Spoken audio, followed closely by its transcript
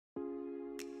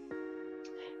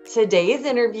Today's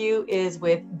interview is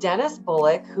with Dennis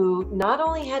Bullock, who not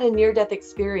only had a near-death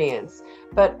experience,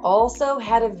 but also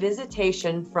had a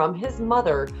visitation from his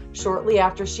mother shortly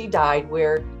after she died,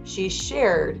 where she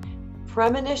shared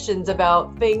premonitions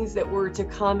about things that were to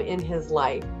come in his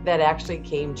life that actually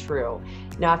came true.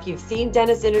 Now, if you've seen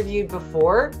Dennis interviewed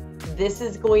before, this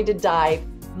is going to dive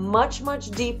much,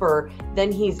 much deeper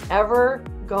than he's ever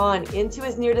gone into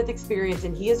his near-death experience,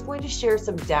 and he is going to share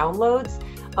some downloads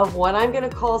of what I'm going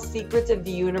to call secrets of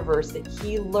the universe that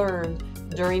he learned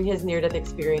during his near-death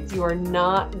experience. You are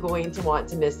not going to want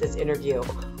to miss this interview.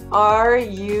 Are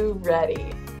you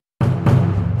ready?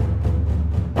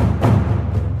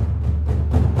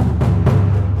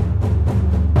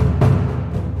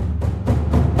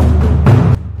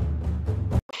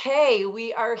 Okay,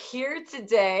 we are here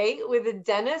today with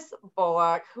Dennis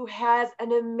Bullock, who has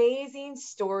an amazing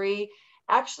story.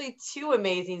 Actually, two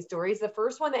amazing stories. The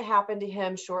first one that happened to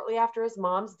him shortly after his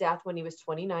mom's death when he was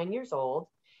 29 years old.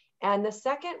 And the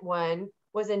second one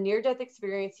was a near-death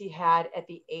experience he had at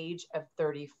the age of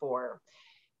 34.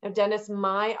 Now, Dennis,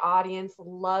 my audience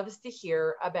loves to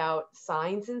hear about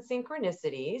signs and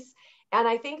synchronicities. And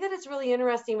I think that it's really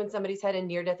interesting when somebody's had a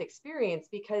near-death experience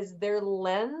because their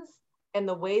lens and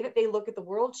the way that they look at the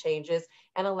world changes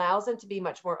and allows them to be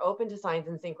much more open to signs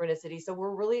and synchronicity. So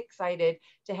we're really excited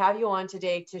to have you on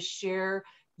today to share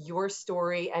your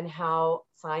story and how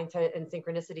signs and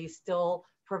synchronicities still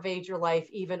pervade your life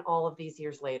even all of these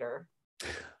years later.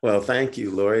 Well, thank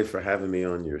you, Laurie, for having me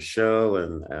on your show,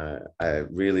 and I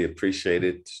really appreciate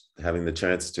it having the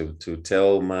chance to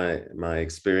tell my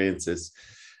experiences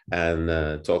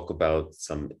and talk about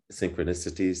some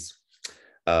synchronicities.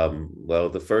 Well,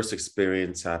 the first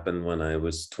experience happened when I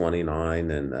was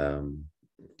 29, and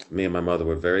me and my mother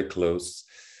were very close,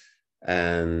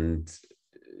 and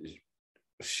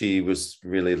she was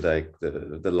really like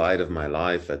the light of my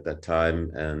life at that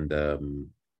time, and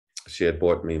she had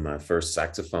bought me my first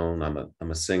saxophone.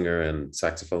 I'm a singer and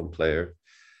saxophone player,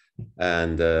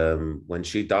 and when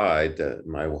she died,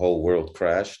 my whole world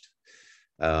crashed.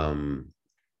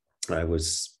 I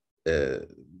was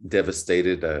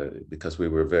devastated because we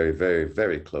were very, very,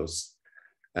 very close.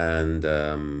 And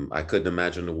I couldn't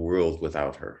imagine a world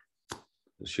without her.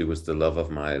 She was the love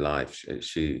of my life.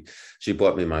 She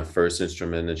bought me my first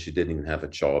instrument, and she didn't even have a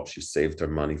job. She saved her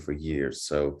money for years.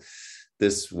 So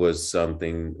this was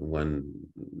something when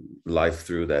life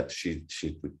threw that she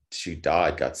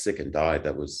died, got sick and died.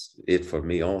 That was it for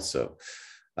me also.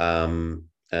 And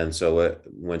so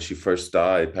when she first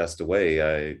died, passed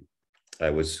away, I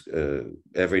was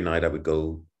every night I would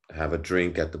go have a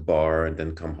drink at the bar and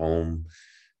then come home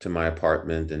to my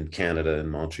apartment in Canada, in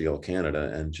Montreal,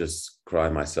 Canada, and just cry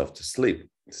myself to sleep,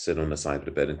 sit on the side of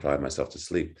the bed and cry myself to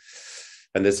sleep.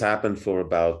 And this happened for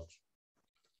about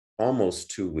almost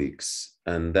 2 weeks.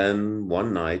 And then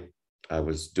one night I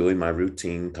was doing my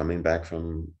routine, coming back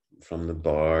from the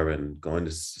bar and going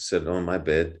to sit on my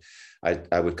bed.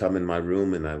 I would come in my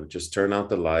room and I would just turn out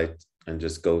the light and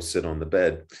just go sit on the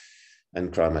bed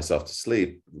and cry myself to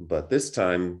sleep. But this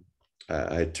time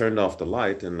I turned off the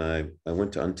light, and I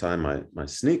went to untie my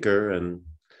sneaker, and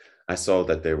I saw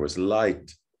that there was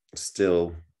light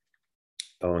still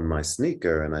on my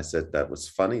sneaker. And I said, that was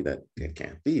funny, that it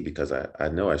can't be, because I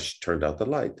know I turned out the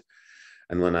light.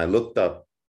 And when I looked up,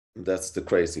 that's the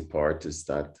crazy part, is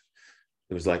that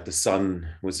it was like the sun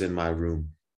was in my room.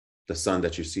 The sun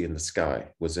that you see in the sky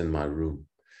was in my room.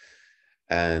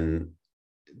 And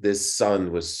this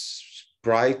sun was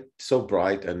bright, so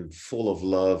bright and full of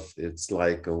love. It's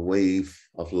like a wave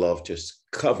of love just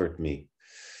covered me.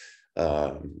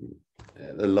 The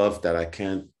love that I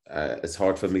can't, it's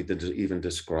hard for me to even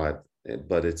describe,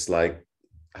 but it's like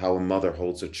how a mother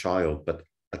holds a child, but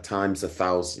at times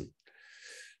 1,000.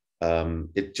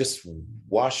 It just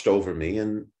washed over me,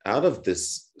 and out of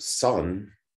this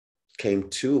sun came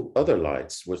two other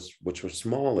lights, which were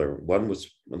smaller. One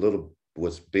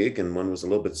was big, and one was a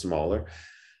little bit smaller.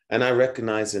 And I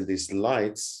recognized in these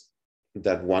lights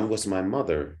that one was my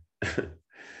mother.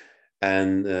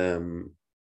 and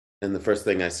the first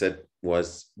thing I said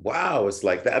was, wow, it's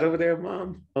like that over there,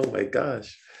 Mom. Oh my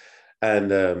gosh.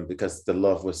 And because the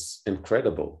love was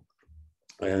incredible.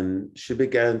 And she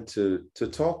began to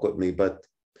talk with me, but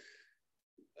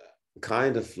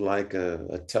kind of like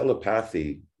a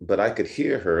telepathy, but I could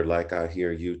hear her like I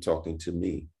hear you talking to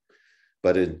me.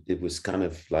 But it was kind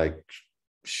of like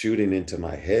shooting into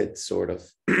my head, sort of.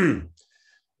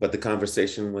 But the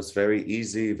conversation was very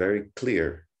easy, very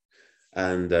clear.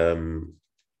 And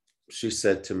she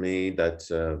said to me that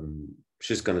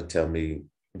she's going to tell me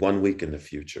 1 week in the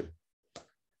future.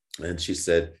 And she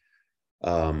said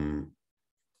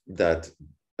that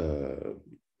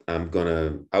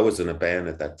I was in a band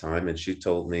at that time, and she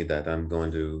told me that I'm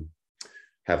going to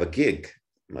have a gig,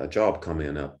 a job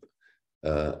coming up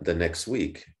the next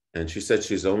week. And she said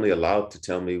she's only allowed to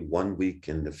tell me 1 week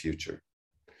in the future.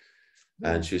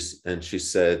 And she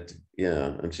said,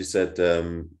 yeah, and she said,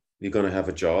 you're going to have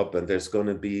a job, and there's going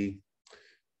to be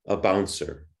a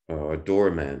bouncer or a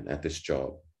doorman at this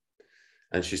job.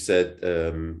 And she said,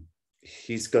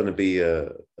 he's going to be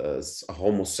a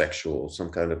homosexual, some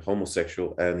kind of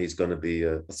homosexual, and he's going to be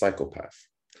a psychopath.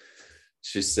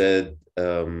 She said,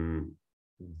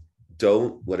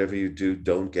 whatever you do,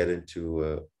 don't get into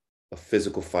a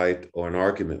physical fight or an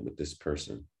argument with this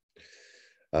person.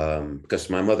 Because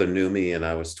my mother knew me, and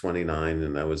I was 29,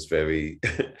 and I was very,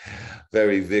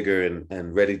 very vigor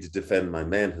and ready to defend my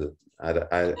manhood.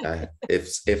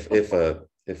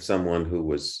 If someone who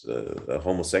was a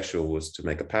homosexual was to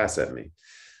make a pass at me.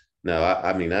 Now,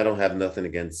 I mean, I don't have nothing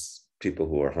against people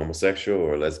who are homosexual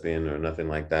or lesbian or nothing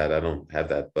like that. I don't have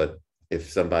that. But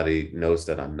if somebody knows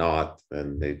that I'm not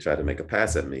and they try to make a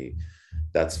pass at me,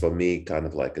 that's for me kind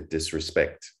of like a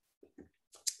disrespect.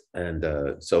 And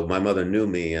so my mother knew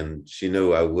me, and she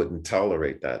knew I wouldn't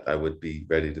tolerate that. I would be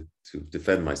ready to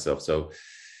defend myself. So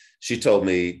she told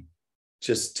me,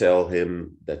 just tell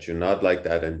him that you're not like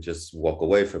that and just walk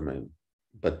away from him.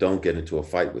 But don't get into a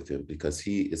fight with him, because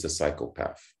he is a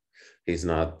psychopath. He's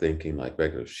not thinking like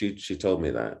regular. She told me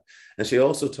that. And she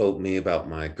also told me about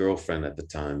my girlfriend at the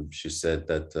time. She said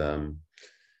that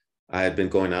I had been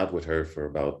going out with her for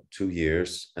about 2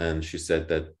 years. And she said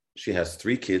that she has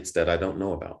 3 kids that I don't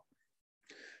know about.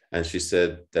 And she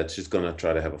said that she's going to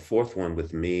try to have a 4th one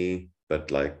with me,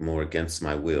 but like more against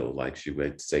my will. Like she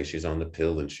would say she's on the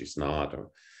pill and she's not,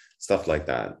 or stuff like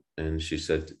that. And she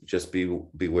said, just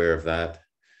beware of that.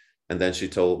 And then she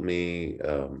told me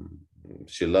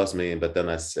she loves me. But then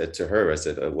I said to her, I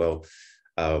said,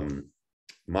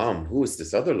 Mom, who is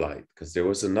this other light? Because there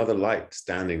was another light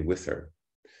standing with her.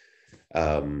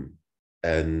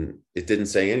 And it didn't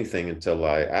say anything until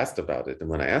I asked about it. And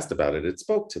when I asked about it, it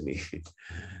spoke to me.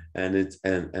 And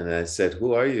I said,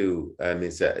 who are you? And he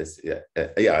said,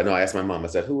 I asked my mom, I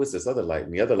said, who is this other light?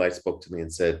 And the other light spoke to me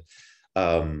and said,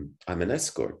 I'm an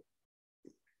escort.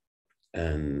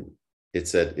 And it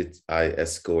said, I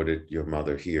escorted your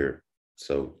mother here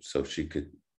so she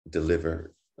could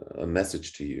deliver a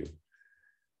message to you.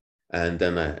 And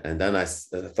then I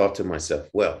thought to myself,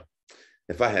 well,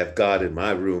 if I have God in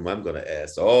my room, I'm going to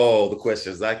ask all the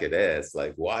questions I could ask,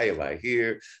 like, why am I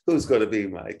here? Who's going to be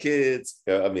my kids?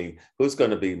 Who's going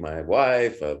to be my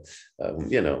wife?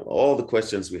 All the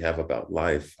questions we have about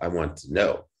life, I want to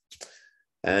know.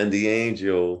 And the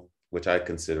angel, which I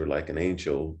consider like an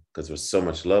angel, because there was so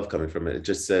much love coming from it, it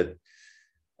just said,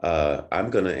 I'm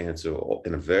going to answer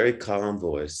in a very calm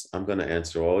voice. I'm going to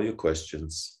answer all your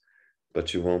questions,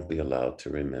 but you won't be allowed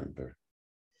to remember.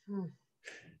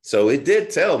 So it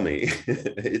did tell me,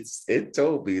 it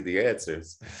told me the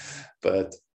answers,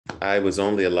 but I was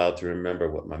only allowed to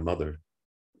remember what my mother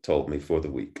told me for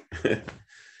the week.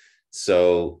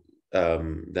 So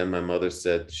then my mother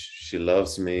said she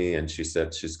loves me, and she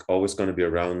said she's always going to be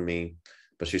around me,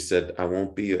 but she said I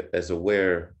won't be as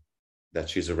aware that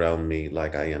she's around me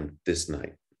like I am this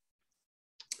night.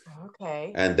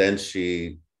 Okay. And then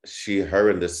her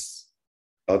and this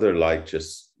other light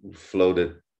just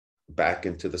floated back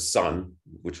into the sun,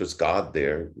 which was God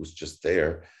there, it was just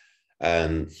there,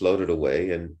 and floated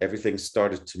away, and everything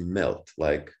started to melt,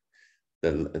 like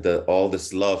all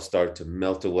this love started to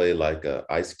melt away like an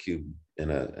ice cube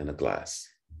in a glass.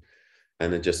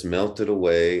 And it just melted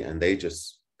away, and they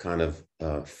just kind of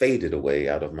faded away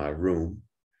out of my room.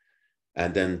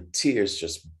 And then tears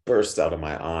just burst out of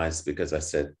my eyes, because I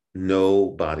said,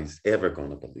 nobody's ever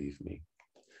going to believe me.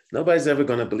 Nobody's ever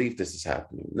going to believe this is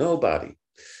happening. Nobody.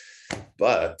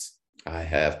 But I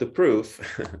have the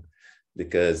proof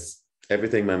because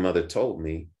everything my mother told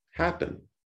me happened.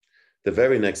 The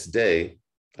very next day,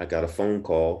 I got a phone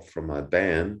call from my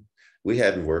band. We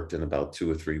hadn't worked in about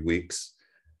 2 or 3 weeks.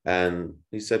 And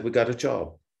he said, we got a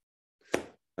job.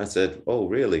 I said, oh,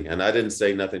 really? And I didn't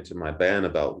say nothing to my band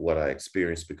about what I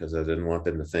experienced, because I didn't want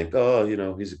them to think, oh,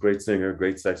 he's a great singer,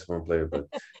 great saxophone player, but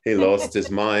he lost his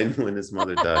mind when his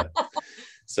mother died.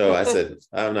 So I said,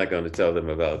 I'm not going to tell them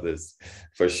about this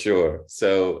for sure.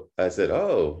 So I said,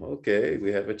 oh, okay,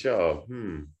 we have a job.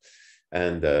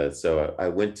 And so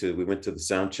we went to the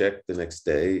sound check the next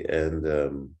day, and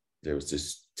there was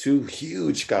just 2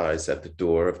 huge guys at the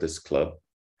door of this club.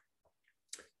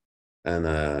 And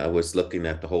I was looking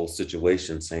at the whole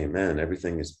situation saying, man,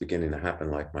 everything is beginning to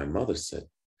happen like my mother said.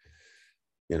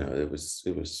 it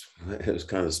was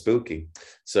kind of spooky.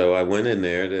 So I went in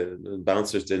there. The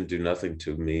bouncers didn't do nothing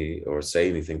to me or say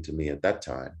anything to me at that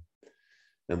time.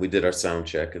 And we did our sound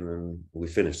check, and then we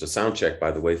finished. The sound check,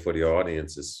 by the way, for the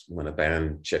audience, is when a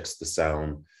band checks the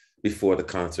sound before the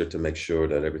concert to make sure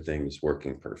that everything is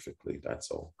working perfectly. That's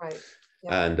all. Right.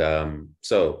 Yeah. And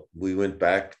so we went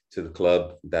back to the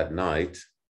club that night,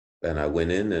 and I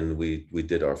went in and we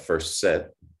did our first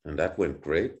set, and that went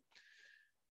great.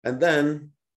 And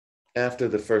then after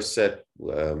the first set,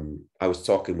 I was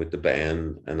talking with the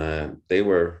band, and they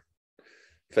were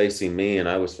facing me, and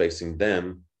I was facing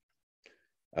them.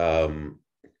 And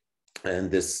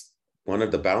this one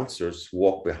of the bouncers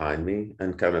walked behind me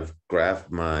and kind of grabbed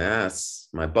my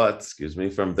butt, excuse me,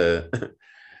 from the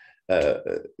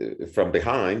from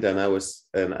behind. And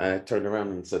I turned around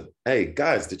and said, "Hey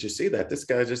guys, did you see that? This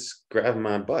guy just grabbed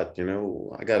my butt.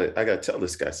 I gotta tell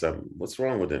this guy something. What's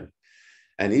wrong with him?"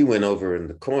 And he went over in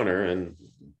the corner and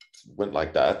went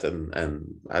like that.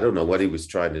 And I don't know what he was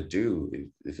trying to do,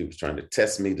 if he was trying to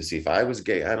test me to see if I was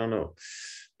gay. I don't know.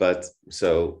 But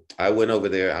so I went over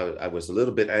there. I was a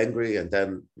little bit angry, and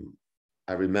then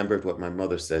I remembered what my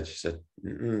mother said. She said,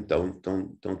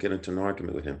 "Don't get into an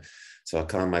argument with him." So I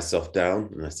calmed myself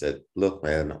down and I said, "Look,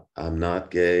 man, I'm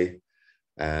not gay,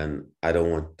 and I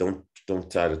don't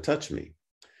try to touch me."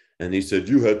 And he said,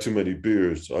 "You had too many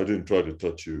beers. I didn't try to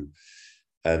touch you."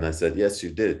 And I said, "Yes, you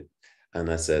did."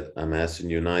 And I said, "I'm asking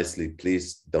you nicely,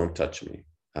 please don't touch me.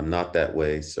 I'm not that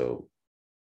way, so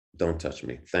don't touch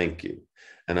me. Thank you."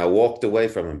 And I walked away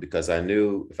from him because I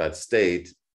knew if I'd stayed,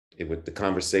 the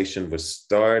conversation was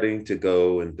starting to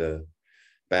go in the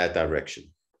bad direction.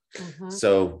 Mm-hmm.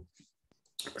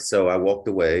 So I walked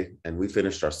away, and we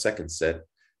finished our second set.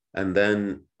 And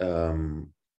then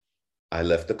I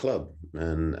left the club,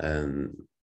 and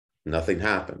nothing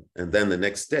happened. And then the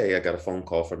next day I got a phone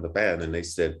call from the band, and they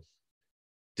said,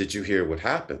 "Did you hear what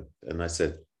happened?" And I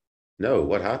said, "No,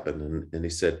 what happened?" And he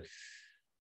said,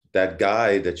 "That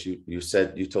guy that you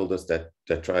said, you told us that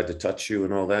tried to touch you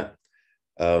and all that,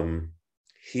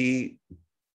 he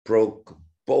broke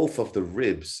both of the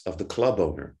ribs of the club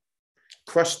owner,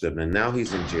 crushed them, and now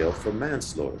he's in jail for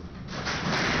manslaughter."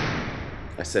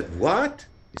 I said, "What?"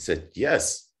 He said,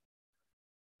 "Yes."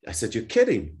 I said, "You're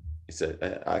kidding." He said,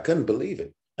 I couldn't believe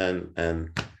it.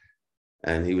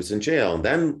 And he was in jail. And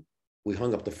then we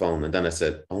hung up the phone. And then I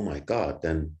said, "Oh my God,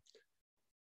 then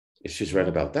if she's right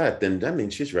about that, then that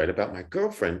means she's right about my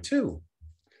girlfriend too."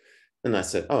 And I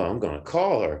said, "Oh, I'm going to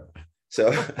call her." So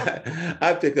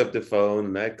I picked up the phone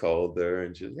and I called her,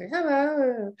 and she was like,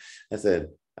 "Hello." I said,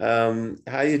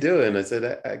 "How you doing?" I said,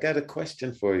 I got a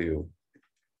question for you."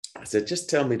 I said, "Just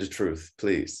tell me the truth,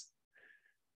 please.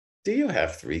 Do you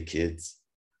have 3 kids?"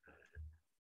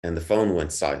 And the phone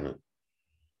went silent.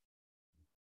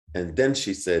 And then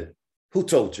she said, "Who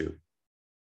told you?"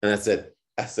 And I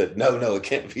said, no, it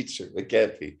can't be true. It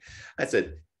can't be. I said,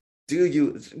 do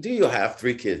you have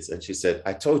 3 kids? And she said,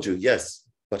 "I told you, yes,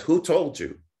 but who told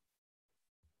you?"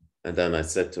 And then I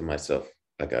said to myself,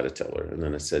 I got to tell her. And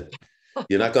then I said,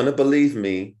 "You're not going to believe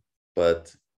me, but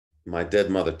my dead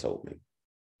mother told me."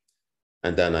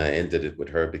 And then I ended it with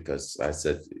her because I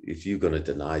said, if you're going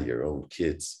to deny your own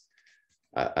kids,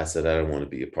 I said, I don't want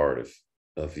to be a part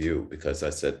of you, because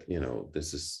I said,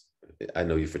 I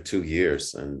know you for 2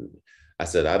 years. And I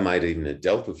said, I might even have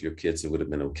dealt with your kids. It would have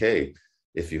been okay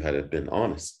if you had been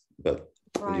honest, but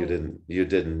right.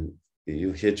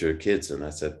 You hid your kids. And I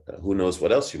said, who knows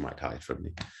what else you might hide from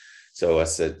me? So I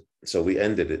said, so we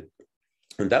ended it.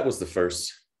 And that was the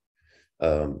first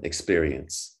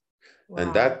experience. Wow. And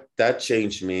that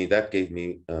changed me. That gave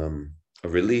me a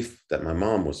relief that my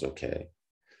mom was okay.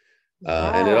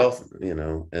 And it also,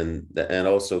 and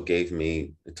also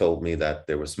told me that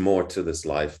there was more to this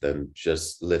life than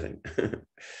just living.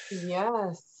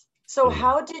 Yes. So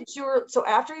so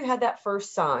after you had that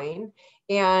first sign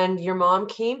and your mom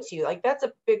came to you, like that's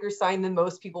a bigger sign than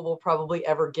most people will probably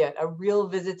ever get, a real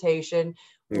visitation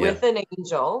with an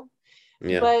angel.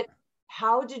 Yeah. But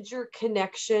how did your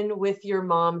connection with your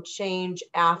mom change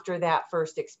after that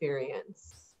first experience?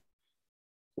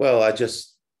 Well, I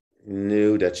just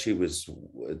knew that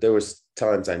there was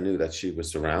times I knew that she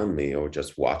was around me or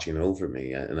just watching over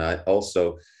me. And I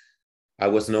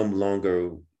was no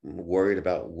longer worried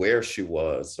about where she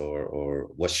was or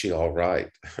was she all right.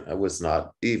 I was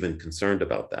not even concerned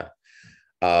about that.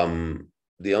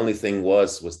 The only thing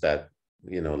was that,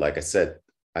 like I said,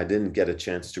 I didn't get a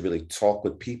chance to really talk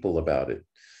with people about it.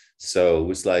 So it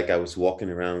was like I was walking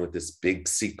around with this big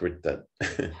secret that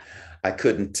I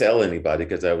couldn't tell anybody,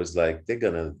 because I was like, they're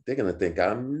gonna think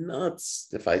I'm nuts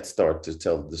if I start to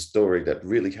tell the story that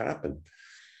really happened.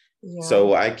 Yeah.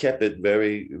 So I kept it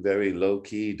very, very low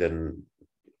key. Then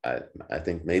I, I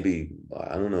think maybe,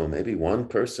 I don't know, maybe one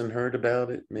person heard about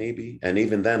it, maybe. And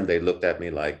even them, they looked at me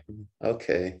like,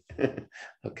 okay,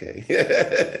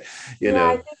 okay. You Yeah,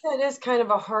 I know, think that is kind of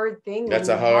a hard thing when that's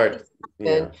a you have hard, these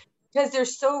yeah, happen because they're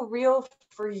so real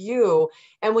for you.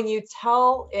 And when you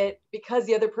tell it because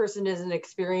the other person isn't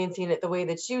experiencing it the way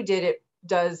that you did, it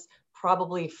does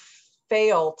probably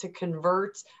fail to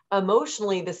convert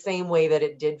emotionally the same way that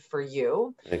it did for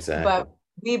you. exactly. But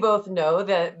we both know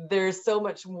that there's so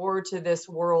much more to this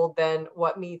world than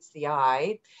what meets the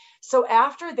eye. So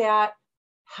after that,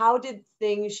 how did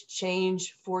things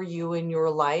change for you in your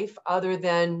life other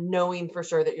than knowing for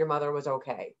sure that your mother was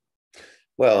okay?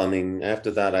 Well, I mean, after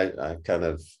that, I kind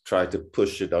of tried to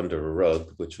push it under a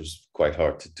rug, which was quite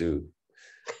hard to do.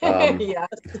 Um, Yes.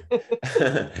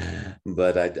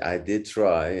 but I did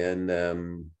try,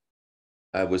 and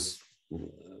I was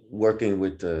working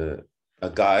with a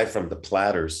guy from the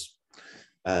Platters,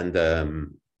 and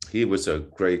he was a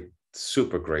great,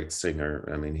 super great singer.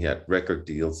 I mean, he had record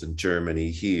deals in Germany,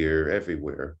 here,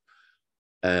 everywhere,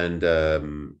 and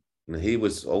he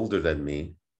was older than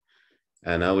me,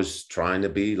 and I was trying to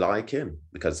be like him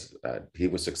because he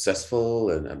was successful,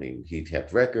 and I mean, he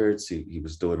had records, he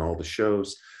was doing all the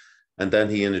shows, and then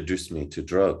he introduced me to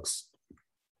drugs,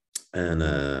 and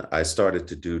Mm, I started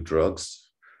to do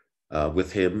drugs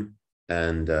with him,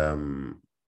 and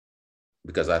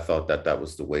because I thought that that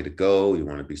was the way to go. You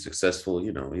want to be successful,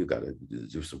 you know, you got to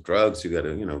do some drugs, you got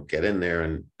to, you know, get in there,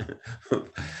 and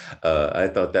I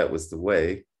thought that was the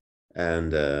way,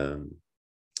 and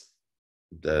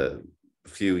the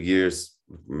few years,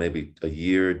 maybe a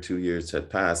year, 2 years had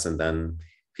passed, and then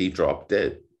he dropped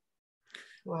dead.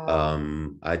 wow.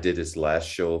 I did his last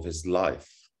show of his life.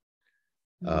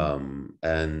 Mm,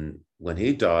 And when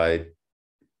he died,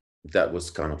 that was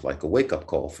kind of like a wake up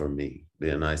call for me.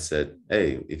 And I said,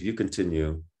 hey, if you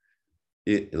continue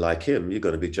like him, you're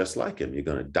going to be just like him. You're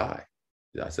going to die.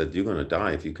 I said, you're going to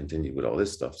die if you continue with all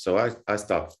this stuff. So I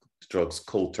stopped drugs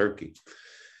cold turkey.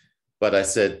 But I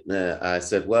said,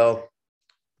 well,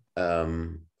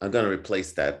 I'm going to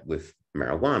replace that with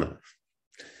marijuana.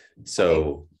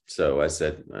 okay. So I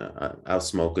said, I'll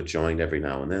smoke a joint every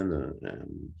now and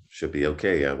then. Should be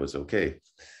okay. I was okay.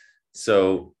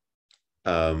 So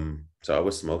so I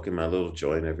was smoking my little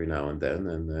joint every now and then,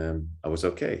 and I was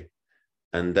okay.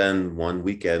 And then one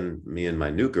weekend, me and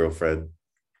my new girlfriend,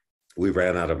 we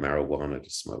ran out of marijuana to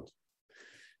smoke.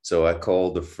 So I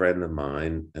called a friend of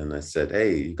mine and I said,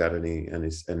 "Hey, you got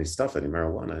any stuff, any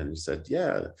marijuana?" And he said,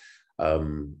 "Yeah,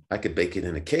 I could bake it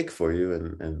in a cake for you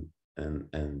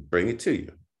and bring it to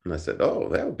you." And I said, "Oh,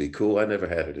 that would be cool. I never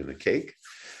had it in a cake."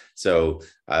 So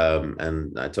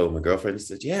and I told my girlfriend, she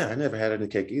said, "Yeah, I never had any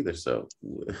cake either." So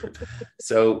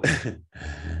so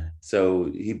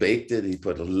so he baked it. He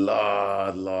put a lot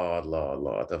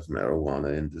of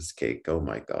marijuana in this cake. Oh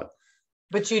my God.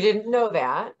 But you didn't know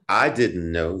that. I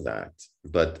didn't know that,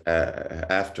 but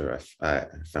after I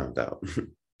found out,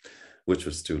 which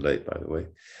was too late, by the way.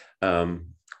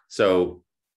 So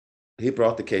he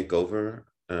brought the cake over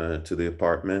to the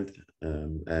apartment,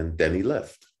 and then he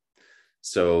left.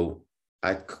 So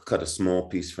I cut a small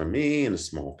piece for me and a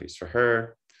small piece for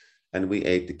her, and we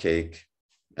ate the cake,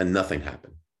 and nothing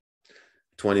happened.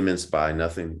 20 minutes by,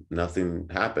 nothing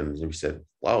happened. And we said,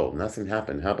 "Wow, nothing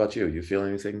happened. How about you? You feel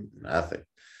anything?" Nothing.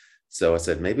 So I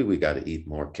said, maybe we got to eat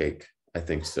more cake. I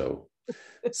think so.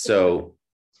 So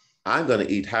I'm going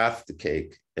to eat half the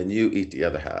cake and you eat the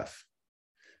other half.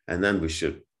 And then we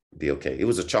should be okay. It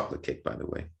was a chocolate cake, by the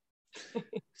way.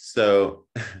 So,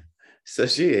 so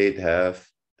she ate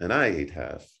half and I ate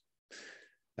half.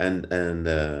 And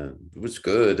it was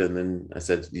good. And then I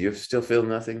said, "Do you still feel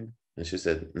nothing?" And she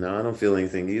said, "No, I don't feel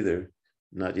anything either.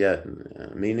 Not yet.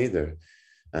 Me neither."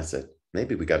 I said,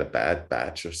 maybe we got a bad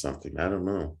batch or something. I don't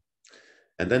know.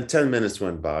 And then 10 minutes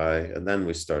went by, and then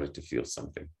we started to feel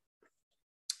something.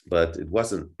 But it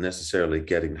wasn't necessarily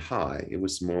getting high. It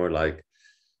was more like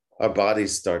our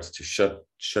bodies starts to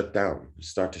shut down,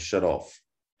 start to shut off.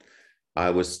 I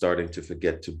was starting to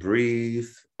forget to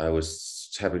breathe. I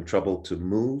was having trouble to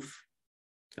move.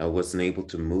 I wasn't able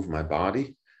to move my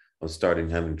body. I was starting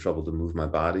having trouble to move my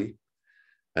body.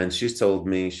 And she told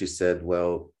me, she said,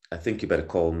 well, I think you better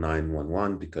call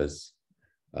 911 because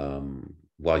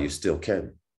while you still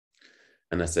can.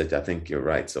 And I said, I think you're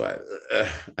right. So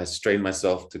I strained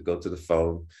myself to go to the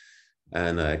phone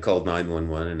and I called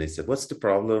 911 and they said, what's the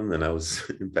problem? And I was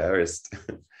embarrassed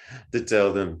to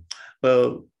tell them,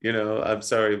 well, you know, I'm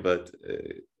sorry, but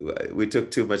we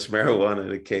took too much marijuana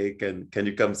in a cake and can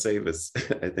you come save us?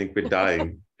 I think we're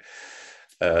dying.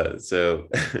 So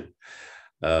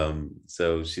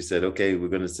So she said, okay, we're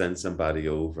going to send somebody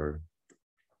over.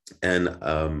 And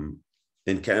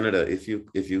in Canada, if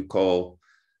you call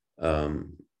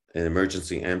an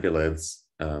emergency ambulance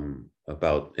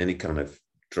about any kind of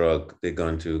drug, they're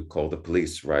going to call the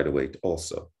police right away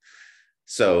also.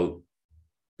 So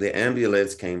the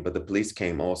ambulance came, but the police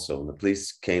came also. And the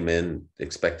police came in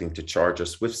expecting to charge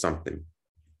us with something.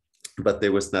 But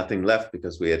there was nothing left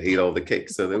because we had ate all the cake.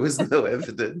 So there was no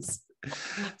evidence.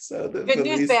 So the Good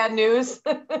police, news, bad news.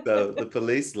 the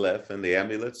police left and the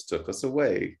ambulance took us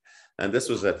away. And this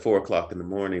was at 4 o'clock in the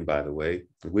morning, by the way.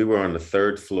 We were on the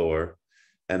third floor.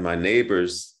 And my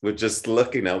neighbors were just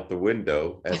looking out the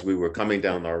window as we were coming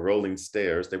down our rolling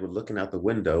stairs. They were looking out the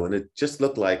window, and it just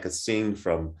looked like a scene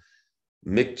from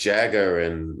Mick Jagger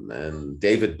and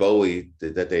David Bowie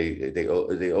that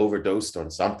they overdosed on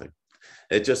something.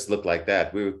 It just looked like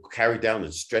that. We were carried down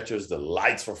in stretchers. The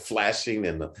lights were flashing,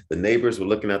 and the neighbors were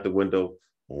looking out the window.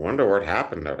 I wonder what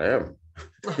happened to them.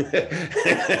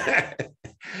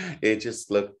 It just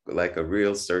looked like a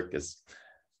real circus.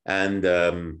 And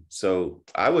so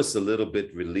I was a little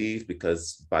bit relieved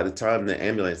because by the time the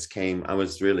ambulance came, I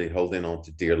was really holding on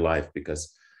to dear life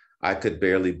because I could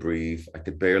barely breathe. I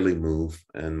could barely move.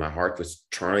 And my heart was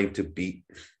trying to beat.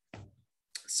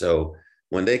 So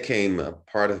when they came, a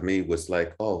part of me was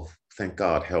like, oh, thank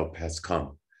God help has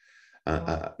come.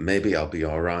 Maybe I'll be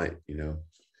all right, you know.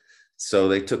 So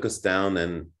they took us down.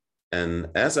 And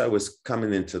as I was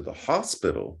coming into the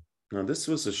hospital, now this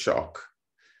was a shock.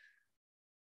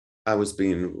 I was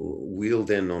being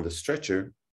wheeled in on the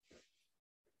stretcher.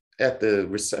 At the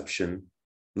reception,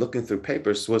 looking through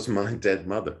papers, was my dead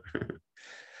mother.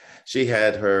 She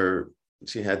had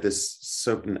this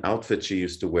certain outfit she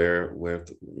used to wear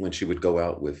when she would go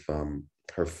out with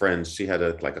her friends. She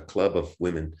had like a club of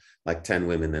women, like 10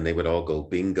 women, and they would all go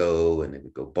bingo and they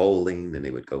would go bowling and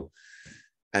they would go.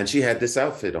 And she had this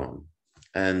outfit on,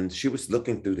 and she was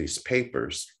looking through these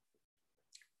papers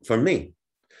for me.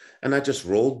 And I just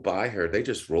rolled by her. They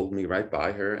just rolled me right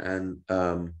by her. And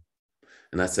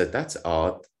I said, that's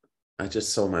odd. I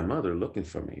just saw my mother looking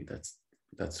for me.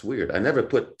 That's weird. I never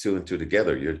put two and two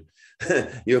together. You're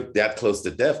that close to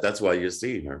death. That's why you're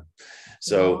seeing her.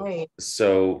 So, Right.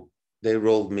 so they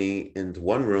rolled me into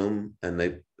one room and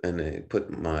they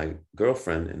put my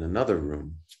girlfriend in another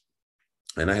room.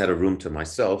 And I had a room to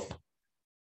myself.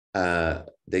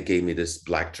 They gave me this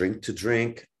black drink to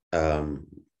drink.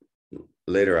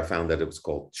 Later, I found that it was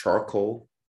called charcoal,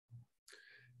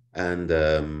 and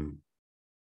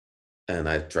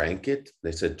I drank it.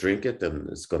 They said, drink it, and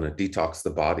it's going to detox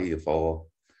the body of all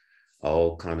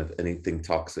kind of anything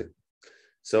toxic.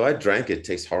 So I drank it. It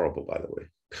tastes horrible, by the way.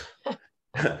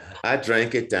 I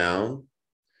drank it down,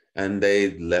 and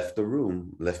they left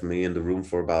me in the room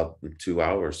for about 2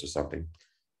 hours or something.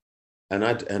 And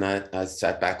I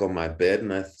sat back on my bed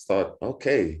and I thought,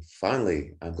 okay,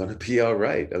 finally, I'm gonna be all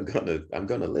right. I'm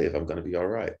gonna live. I'm gonna be all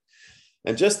right.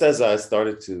 And just as I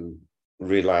started to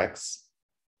relax,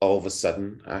 all of a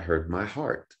sudden I heard my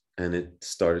heart, and it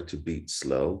started to beat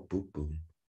slow. Boop boom,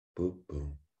 boop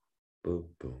boom, boop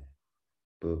boom,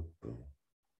 boop boom,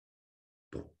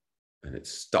 boom, and it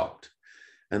stopped.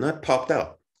 And I popped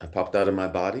out. I popped out of my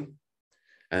body,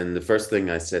 and the first thing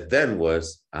I said then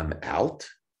was, "I'm out."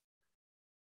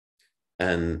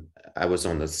 And I was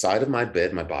on the side of my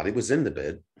bed. My body was in the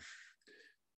bed.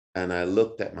 And I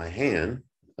looked at my hand.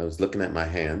 I was looking at my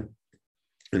hand.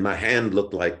 And my hand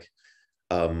looked like,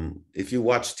 if you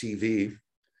watch TV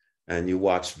and you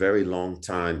watch a very long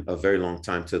time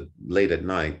to late at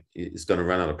night, it's going to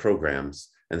run out of programs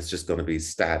and it's just going to be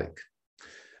static.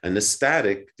 And the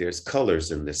static, there's colors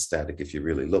in this static if you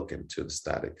really look into the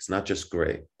static. It's not just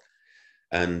gray.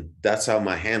 And that's how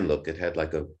my hand looked. It had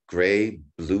like a gray,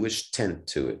 bluish tint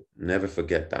to it. Never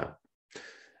forget that.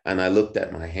 And I looked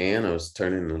at my hand. I was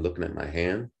turning and looking at my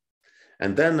hand.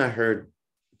 And then I heard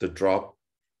a drop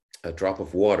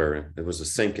of water. There was a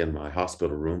sink in my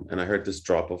hospital room. And I heard this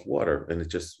drop of water. And it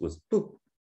just was boop,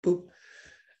 boop.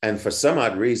 And for some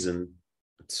odd reason,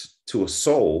 to a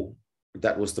soul,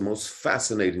 that was the most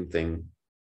fascinating thing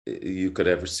you could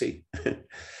ever see.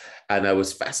 And I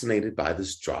was fascinated by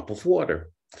this drop of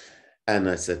water. And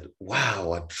I said,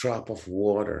 wow, a drop of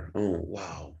water. Oh,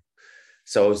 wow.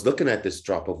 So I was looking at this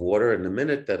drop of water. And the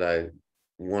minute that I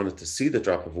wanted to see the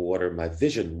drop of water, my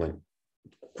vision went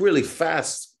really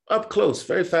fast, up close,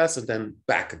 very fast, and then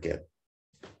back again.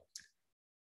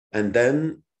 And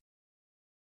then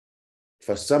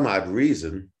for some odd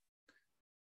reason,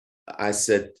 I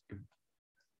said,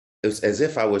 it was as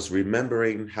if I was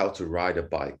remembering how to ride a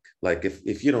bike. Like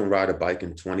if you don't ride a bike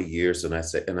in 20 years, and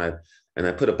and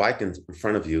I put a bike in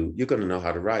front of you, you're going to know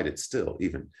how to ride it still,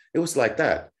 even. It was like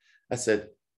that. I said,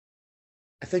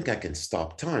 I think I can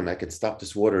stop time. I can stop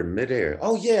this water in midair.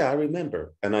 Oh, yeah, I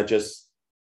remember. And I just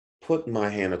put my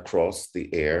hand across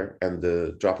the air and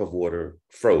the drop of water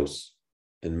froze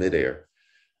in midair.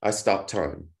 I stopped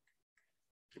time.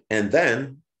 And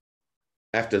then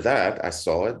after that, I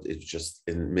saw it. It's just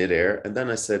in midair. And then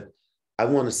I said, I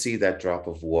want to see that drop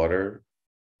of water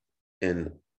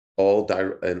in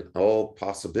all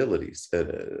possibilities,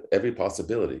 every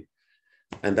possibility.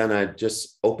 And then I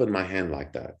just opened my hand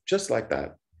like that, just like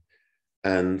that.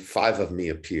 And 5 of me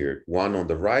appeared, one on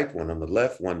the right, one on the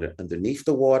left, one underneath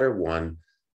the water, one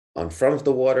on front of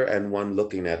the water, and one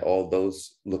looking at all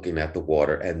those looking at the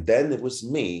water. And then it was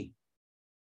me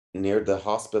near the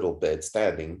hospital bed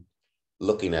standing,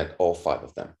 looking at all 5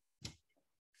 of them.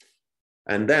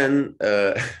 And then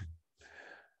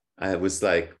I was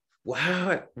like,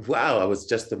 wow, I was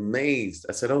just amazed.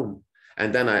 I said, oh,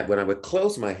 and then when I would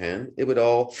close my hand, it would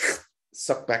all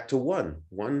suck back to one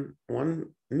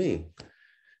me.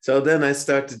 So then I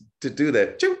started to do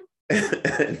that.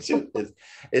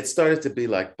 It started to be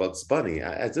like Bugs Bunny.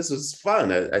 This was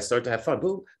fun. I started to have fun.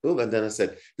 Boom, boom. And then I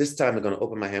said, this time I'm going to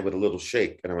open my hand with a little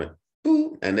shake. And I went,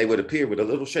 boom. And they would appear with a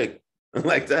little shake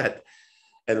like that.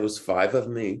 And it was 5 of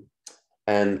me.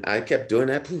 And I kept doing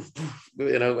that, poof, poof,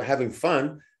 having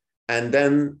fun. And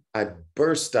then I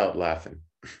burst out laughing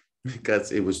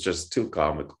because it was just too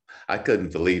comical. I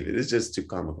couldn't believe it. It's just too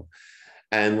comical.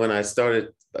 And when I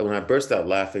burst out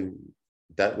laughing,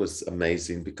 that was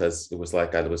amazing because it was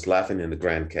like I was laughing in the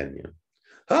Grand Canyon.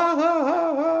 And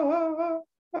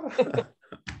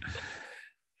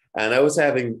I was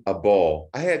having a ball.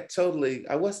 I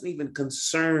wasn't even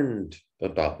concerned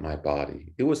about my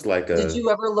body. It was like Did you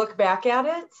ever look back at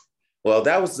it? Well,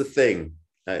 that was the thing.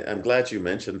 I'm glad you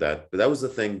mentioned that, but that was the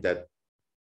thing that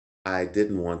I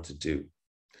didn't want to do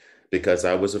because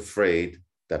I was afraid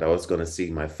that I was going to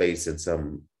see my face in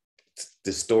some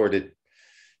distorted,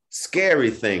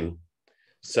 scary thing.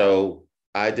 So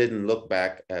I didn't look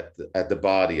back at the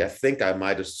body. I think I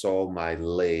might have saw my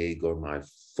leg or my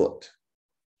foot,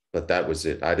 but that was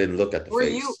it. I didn't look at the face. Were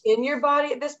you in your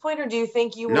body at this point, or do you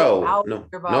think you were out of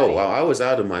your body? No, I was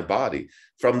out of my body.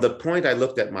 From the point I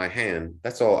looked at my hand,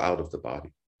 that's all out of the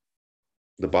body.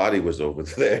 The body was over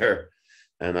there,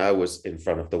 and I was in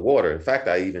front of the water. In fact,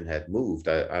 I even had moved.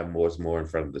 I was more in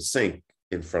front of the sink,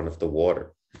 in front of the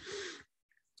water.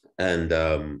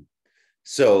 And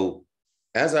so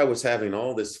as I was having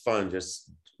all this fun,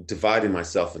 just dividing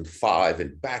myself in 5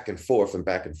 and back and forth,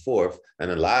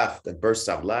 and I laughed and burst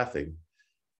out laughing.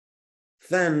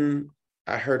 Then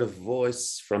I heard a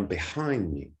voice from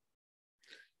behind me,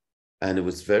 and it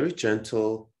was very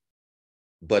gentle,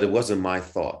 but it wasn't my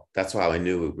thought. That's how I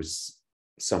knew it was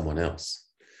someone else,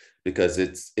 because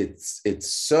it's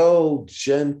so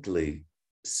gently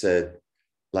said,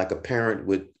 like a parent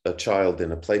with a child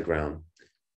in a playground.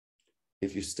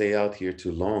 If you stay out here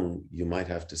too long, you might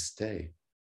have to stay.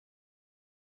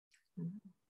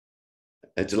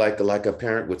 It's like a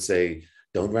parent would say,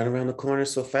 don't run around the corner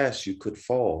so fast, you could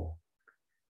fall.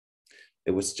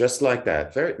 It was just like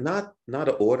that. Very not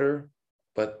an order,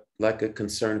 but like a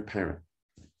concerned parent.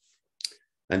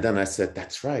 And then I said,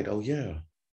 that's right. Oh yeah.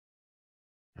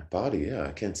 My body, yeah,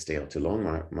 I can't stay out too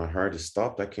long. My heart is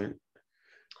stopped. I can't.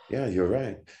 Yeah, you're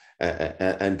right.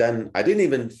 And then I didn't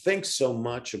even think so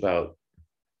much about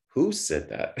who said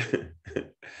that,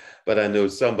 but I know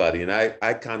somebody, and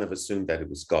I kind of assumed that it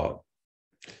was God.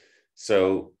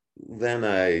 So then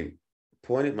I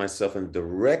pointed myself in the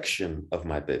direction of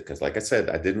my bed, because like I said,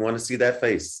 I didn't want to see that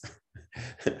face.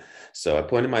 So I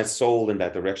pointed my soul in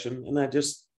that direction, and I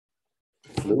just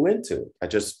flew into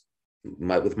it.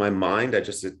 With my mind, I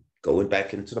just said, go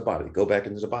back into the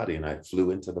body, and I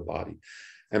flew into the body.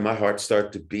 And my heart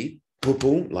started to beat, boom,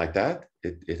 boom, like that.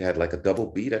 It had like a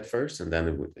double beat at first, and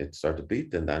then it started to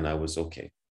beat, and then I was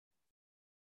okay.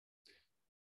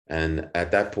 And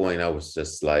at that point, I was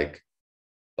just like,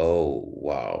 oh,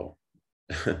 wow.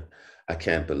 I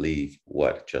can't believe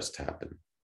what just happened.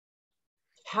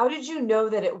 How did you know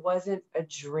that it wasn't a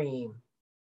dream?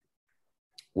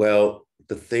 Well,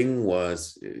 the thing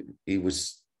was,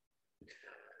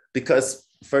 because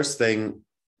first thing,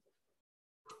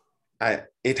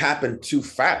 it happened too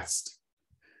fast.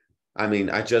 I mean,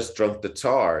 I just drunk the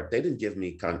tar. They didn't give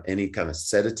me any kind of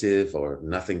sedative or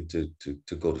nothing to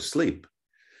go to sleep.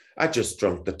 I just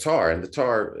drunk the tar, and the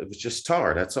tar, it was just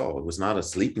tar. That's all. It was not a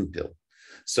sleeping pill.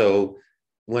 So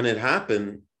when it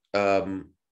happened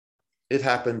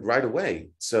right away.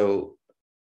 So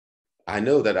I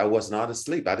know that I was not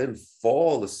asleep. I didn't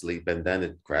fall asleep and then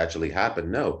it gradually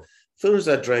happened. No, soon as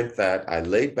I drank that, I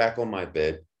laid back on my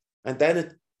bed, and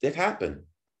then it happened.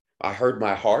 I heard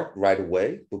my heart right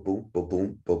away, boom, boom, boom,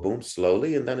 boom, boom, boom,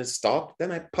 slowly, and then it stopped.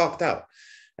 Then I popped out.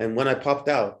 And when I popped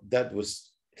out,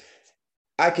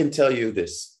 I can tell you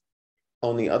this,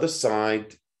 on the other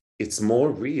side, it's more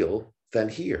real than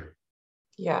here.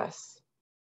 Yes.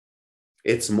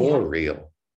 It's Yeah. more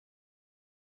real.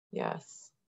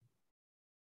 Yes.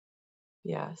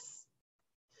 Yes.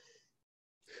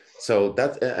 So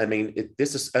and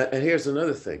here's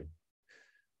another thing.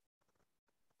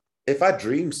 If I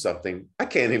dream something, I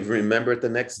can't even remember it the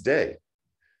next day.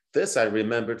 This I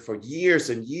remembered for years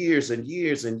and years and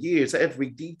years and years, every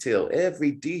detail.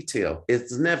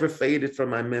 It's never faded from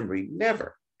my memory,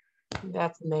 never.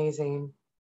 That's amazing.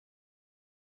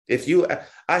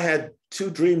 I had 2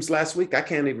 dreams last week. I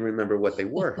can't even remember what they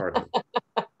were hardly.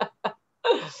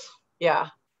 Yeah.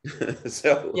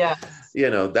 So, Yeah.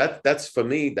 that's for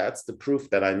me, that's the proof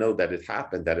that I know that it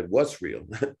happened, that it was real.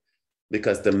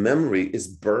 Because the memory is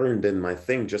burned in my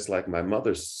thing, just like my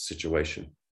mother's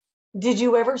situation. Did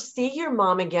you ever see your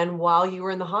mom again while you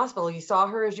were in the hospital? You saw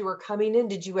her as you were coming in.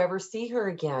 Did you ever see her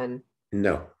again?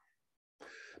 No.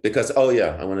 Because, oh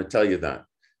yeah, I want to tell you that.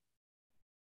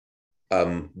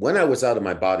 When I was out of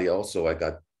my body, also, I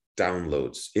got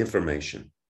downloads,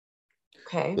 information.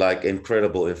 Okay. Like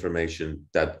incredible information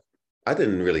that I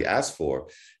didn't really ask for.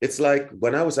 It's like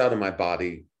when I was out of my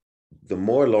body, the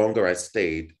more longer I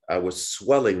stayed, I was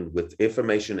swelling with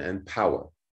information and power.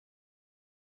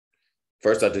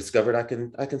 First, I discovered I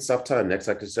can stop time. Next,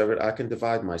 I discovered I can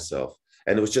divide myself.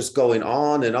 And it was just going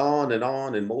on and on and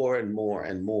on and more and more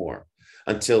and more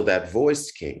until that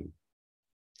voice came.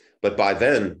 But by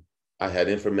then, I had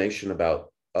information about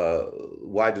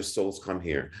why do souls come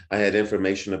here? I had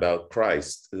information about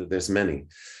Christ. There's many.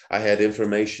 I had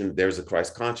information. There's a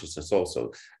Christ consciousness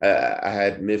also. I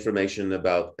had information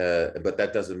about, but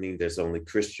that doesn't mean there's only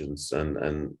Christians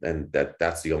and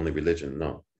that's the only religion.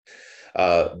 No.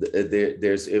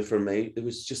 There's information. It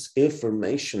was just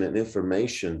information and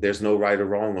information. There's no right or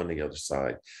wrong on the other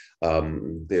side.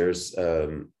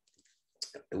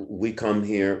 We come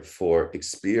here for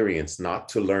experience, not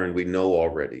to learn. We know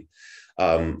already.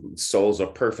 Souls are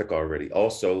perfect already.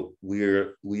 Also,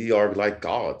 we are like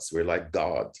gods. We're like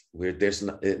God. There's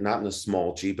not in a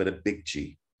small g, but a big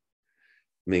G.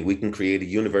 I mean, we can create a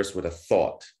universe with a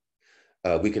thought.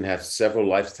 We can have several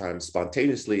lifetimes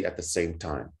spontaneously at the same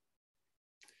time.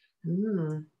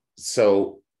 Mm.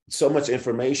 So much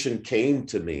information came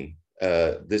to me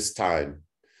this time.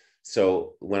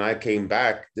 So when I came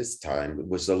back this time, it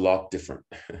was a lot different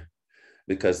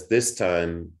because this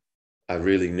time I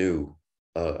really knew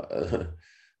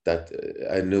that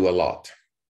I knew a lot.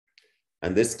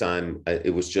 And this time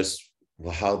it was just,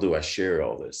 well, how do I share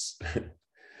all this?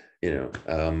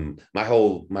 My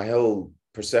whole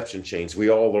perception changed.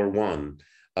 We all are one.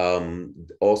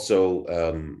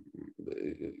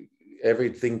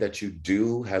 Everything that you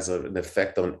do has an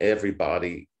effect on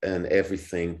everybody and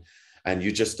everything. And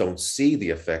you just don't see the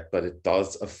effect, but it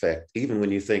does affect. Even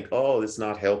when you think, oh, it's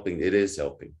not helping, it is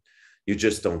helping. You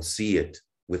just don't see it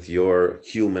with your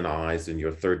human eyes and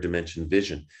your third dimension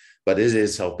vision, but it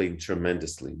is helping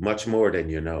tremendously, much more than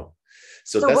you know.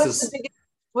 So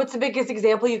what's the biggest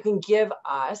example you can give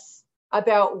us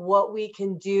about what we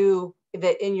can do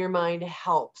that in your mind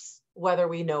helps, whether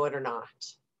we know it or not?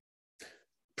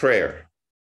 Prayer.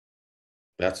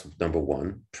 That's number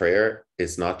one. Prayer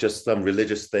is not just some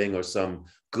religious thing or some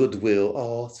goodwill.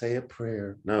 Oh, say a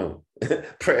prayer. No,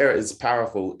 prayer is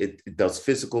powerful. It does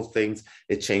physical things.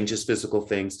 It changes physical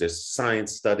things. There's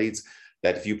science studies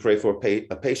that if you pray for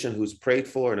a patient who's prayed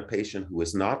for and a patient who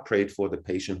is not prayed for, the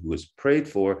patient who is prayed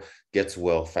for gets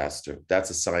well faster.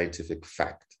 That's a scientific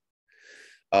fact.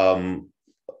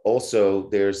 Also,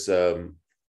 there's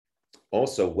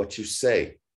also what you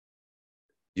say.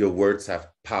 Your words have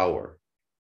power.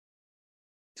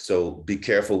 So be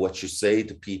careful what you say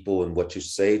to people and what you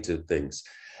say to things.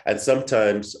 And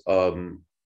sometimes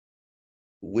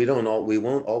we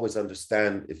won't always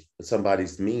understand if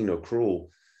somebody's mean or cruel,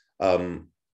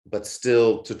 but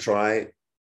still to try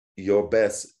your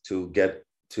best to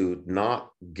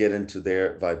not get into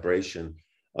their vibration,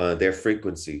 their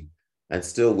frequency, and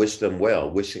still wish them well,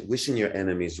 wishing your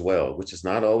enemies well, which is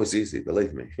not always easy,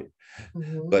 believe me,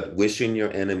 but wishing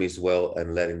your enemies well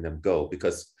and letting them go,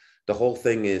 because the whole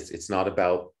thing is, it's not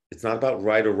about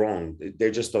right or wrong.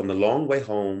 They're just on the long way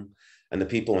home, and the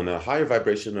people in the higher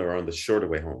vibration are on the shorter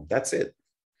way home. That's it.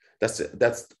 That's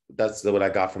what I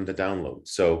got from the download.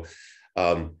 So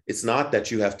it's not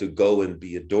that you have to go and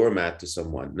be a doormat to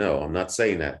someone. No, I'm not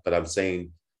saying that, but I'm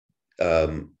saying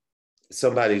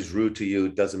somebody's rude to you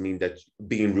doesn't mean that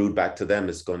being rude back to them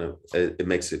is going to, it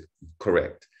makes it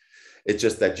correct. It's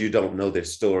just that you don't know their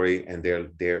story and they're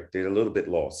a little bit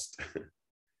lost.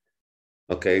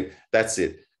 Okay, that's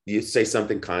it. You say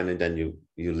something kind and then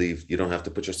you leave. You don't have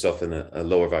to put yourself in a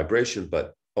lower vibration,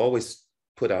 but always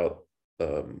put out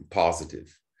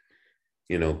positive.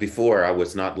 You know, before I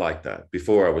was not like that.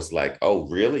 Before I was like, oh,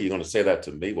 really? You're going to say that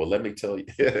to me? Well, let me tell you.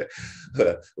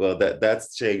 Well,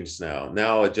 that's changed now.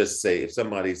 Now I just say, if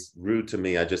somebody's rude to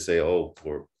me, I just say, oh,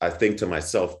 I think to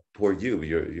myself, poor you,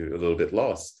 you're a little bit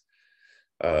lost.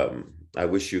 I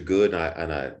wish you good.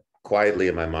 And I quietly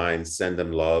in my mind send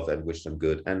them love and wish them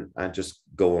good. And I just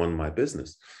go on my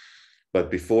business. But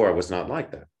before I was not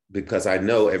like that, because I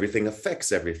know everything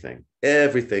affects everything.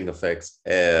 Everything affects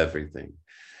everything.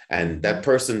 And that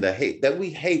person that we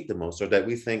hate the most, or that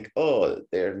we think, oh,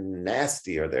 they're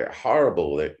nasty or they're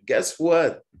horrible. Guess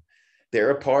what? They're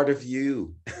a part of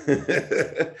you.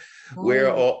 We're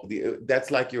all,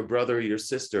 that's like your brother or your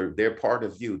sister. They're part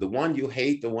of you. The one you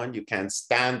hate, the one you can't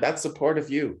stand, that's a part of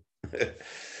you.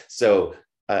 So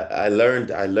I learned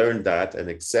that and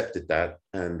accepted that.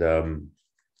 And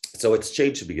so it's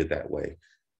changed to be that way.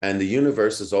 And the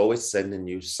universe is always sending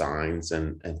you signs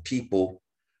and people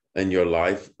in your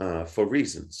life for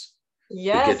reasons.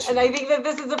 Yes, and I think that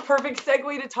this is a perfect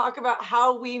segue to talk about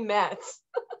how we met.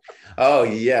 Oh,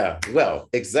 yeah. Well,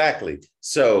 exactly.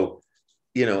 So,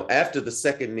 you know, after the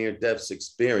second near-death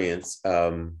experience,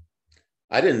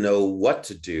 I didn't know what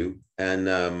to do.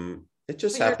 And it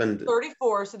just happened. You're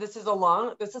 34, so this is a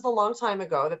long time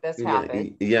ago that this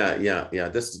happened. Yeah.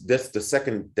 This the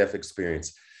second death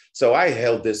experience. So I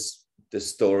held this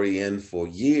story in for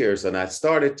years, and I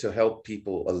started to help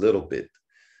people a little bit.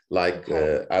 Like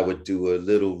I would do a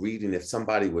little reading if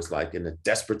somebody was like in a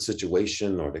desperate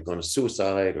situation, or they're going to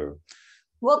suicide, or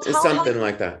something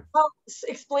like that.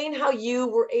 Explain how you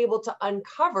were able to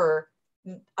uncover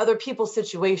other people's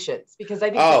situations, because I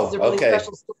think this is a really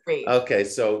special story. Okay,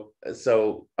 so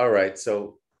all right.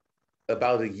 So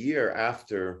about a year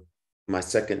after my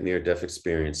second near-death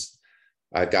experience,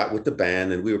 I got with the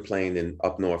band and we were playing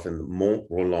up north in Mont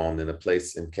Roland, in a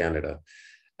place in Canada.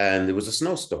 And it was a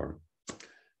snowstorm.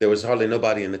 There was hardly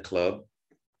nobody in the club.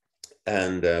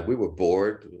 And we were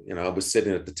bored. You know, I was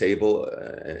sitting at the table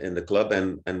in the club,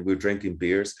 and we were drinking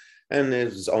beers. And it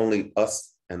was only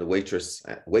us and the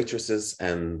waitresses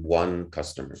and one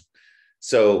customer.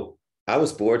 So I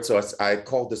was bored. So I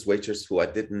called this waitress who I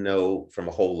didn't know from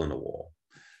a hole in the wall.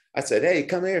 I said, hey,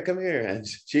 come here. And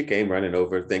she came running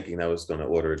over thinking I was going to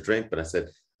order a drink. But I said,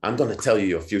 I'm going to tell you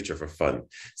your future for fun.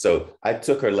 So I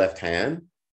took her left hand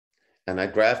and I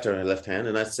grabbed her left hand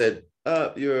and I said,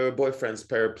 your boyfriend's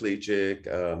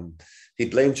paraplegic. He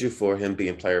blamed you for him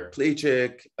being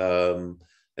paraplegic.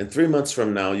 And 3 months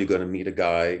from now, you're going to meet a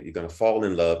guy, you're going to fall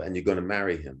in love, and you're going to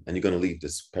marry him. And you're going to leave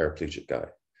this paraplegic guy.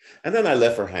 And then I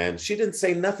left her hand. She didn't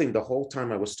say nothing the whole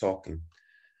time I was talking.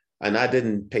 And I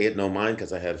didn't pay it no mind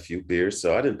because I had a few beers,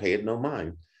 so I didn't pay it no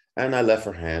mind. And I left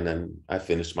her hand and I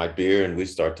finished my beer and we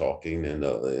started talking and,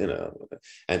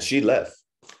 and she left.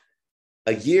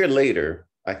 A year later,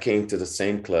 I came to the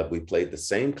same club. We played the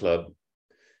same club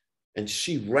and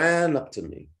she ran up to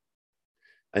me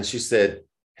and she said,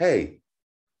 hey,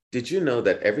 did you know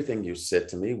that everything you said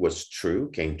to me was true,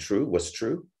 was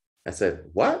true? I said,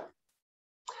 what?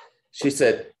 She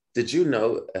said, did you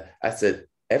know? I said,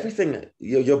 everything,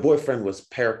 your boyfriend was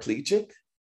paraplegic?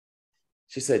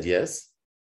 She said, yes.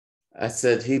 I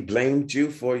said, he blamed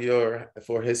you for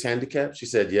his handicap? She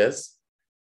said, yes.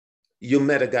 You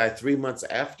met a guy 3 months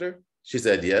after? She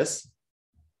said, yes.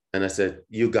 And I said,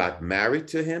 you got married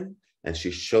to him? And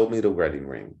she showed me the wedding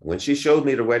ring. When she showed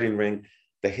me the wedding ring,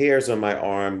 the hairs on my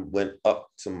arm went up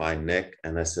to my neck.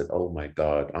 And I said, oh my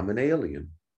God, I'm an alien.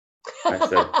 I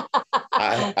said,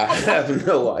 I have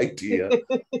no idea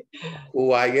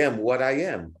who I am, what I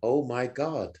am. Oh my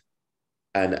God.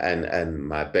 And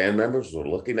my band members were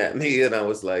looking at me and I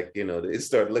was like, they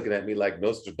started looking at me like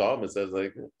Nostradamus. I was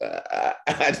like,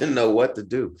 I didn't know what to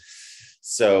do.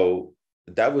 So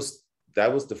that was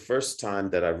the first time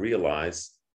that I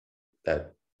realized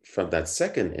that from that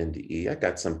second NDE, I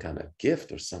got some kind of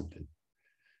gift or something.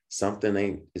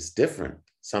 Something is different,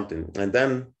 something. And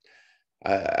then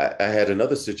I had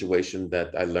another situation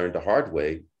that I learned the hard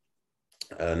way.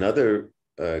 Another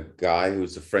guy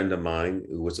who's a friend of mine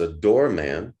who was a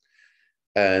doorman,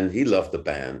 and he loved the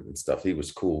band and stuff. He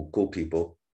was cool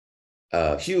people.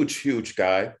 Huge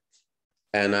guy.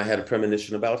 And I had a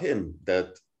premonition about him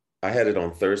that I had it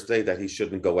on Thursday that he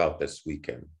shouldn't go out this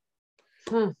weekend.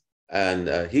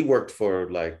 And he worked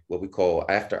for like what we call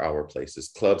after hour places,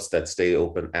 clubs that stay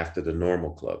open after the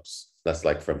normal clubs. That's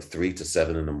like from 3 to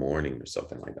 7 in the morning or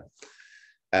something like that.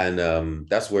 And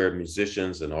that's where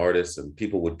musicians and artists and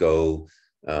people would go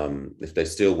if they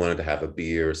still wanted to have a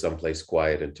beer someplace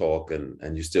quiet and talk,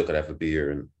 and you still could have a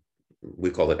beer, and we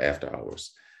call it after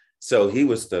hours. So he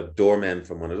was the doorman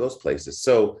from one of those places.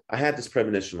 So I had this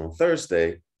premonition on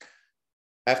Thursday.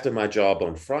 After my job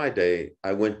on Friday,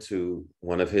 I went to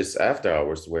one of his after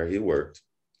hours where he worked.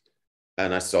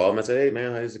 And I saw him. I said, "Hey,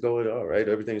 man, how's it going? All right,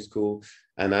 everything's cool."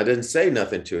 And I didn't say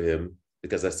nothing to him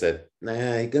because I said,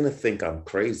 "Nah, he's gonna think I'm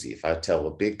crazy if I tell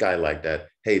a big guy like that,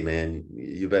 hey, man,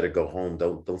 you better go home.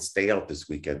 Don't stay out this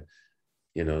weekend.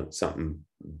 You know, something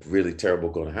really terrible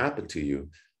going to happen to you."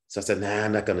 So I said, "Nah,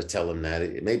 I'm not going to tell him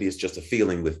that. Maybe it's just a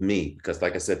feeling with me because,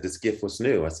 like I said, this gift was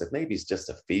new." I said, "Maybe it's just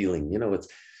a feeling. You know, it's,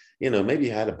 you know, maybe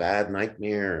you had a bad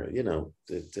nightmare. You know,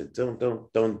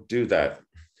 don't do that."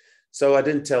 So I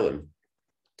didn't tell him.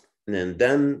 And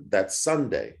then that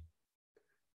Sunday,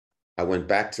 I went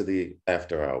back to the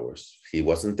after hours. He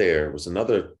wasn't there. It was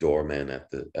another doorman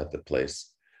at the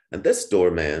place. And this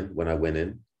doorman, when I went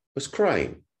in, was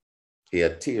crying. He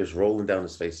had tears rolling down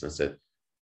his face. And I said,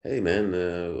 "Hey, man,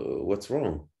 what's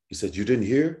wrong?" He said, "You didn't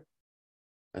hear?"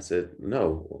 I said,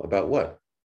 "No, about what?"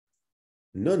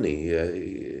 "None.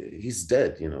 He's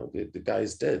dead. You know, the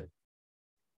guy's dead."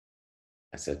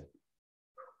 I said,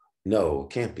 "No,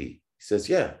 can't be." He says,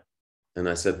 "Yeah." And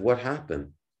I said, "What happened?"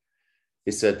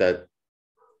 He said that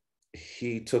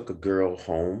he took a girl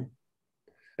home,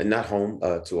 and not home,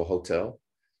 to a hotel.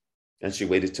 And she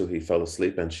waited till he fell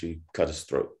asleep and she cut his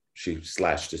throat. She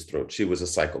slashed his throat. She was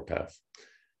a psychopath.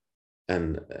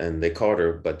 And they caught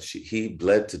her, but he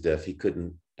bled to death. He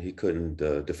couldn't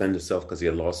defend himself because he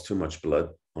had lost too much blood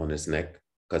on his neck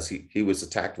because he was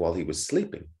attacked while he was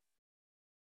sleeping.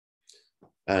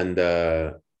 And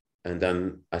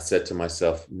then I said to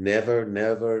myself, never,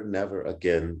 never, never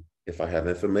again. If I have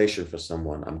information for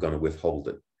someone, I'm going to withhold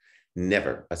it.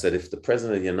 Never. I said, if the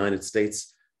president of the United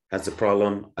States has a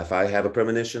problem, if I have a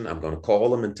premonition, I'm going to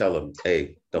call him and tell him,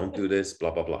 hey, don't do this, blah,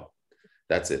 blah, blah.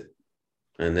 That's it.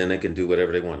 And then they can do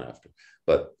whatever they want after.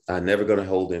 But I'm never going to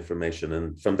hold information.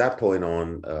 And from that point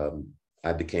on,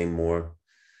 I became more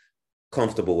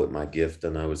comfortable with my gift,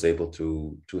 and I was able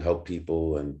to help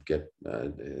people and get.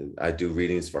 I do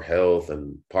readings for health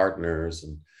and partners,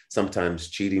 and sometimes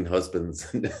cheating husbands,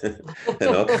 and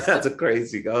all kinds of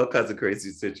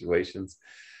crazy situations.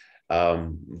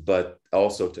 But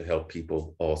also to help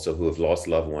people also who have lost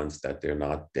loved ones, that they're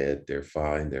not dead, they're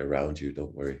fine, they're around you,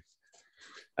 don't worry.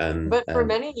 But for And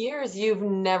many years, you've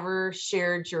never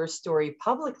shared your story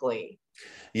publicly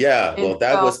yeah, well, until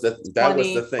that was the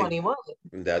thing. 2021.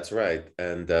 That's right.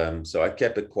 And so I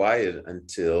kept it quiet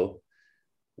until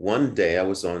one day I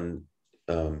was on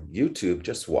YouTube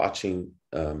just watching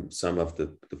some of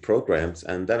the programs,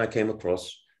 and then I came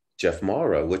across Jeff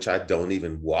Mara, which I don't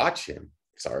even watch him.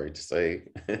 Sorry to say,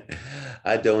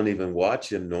 I don't even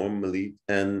watch him normally.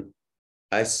 And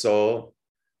I saw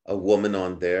a woman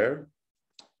on there,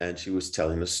 and she was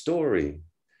telling a story,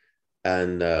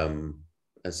 and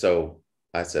so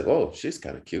I said, "Oh, she's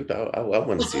kind of cute. I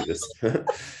want to see this."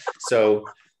 so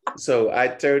so I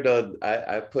turned on.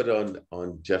 I put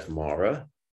on Jeff Mara,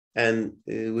 and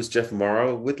it was Jeff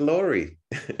Mara with Laurie.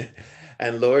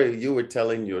 And Laurie, you were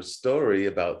telling your story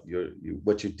about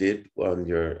what you did on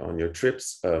your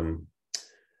trips, and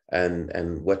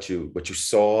what you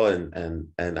saw, and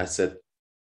I said,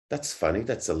 "That's funny.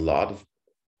 That's a lot of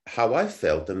how I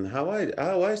felt and how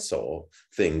I saw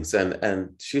things."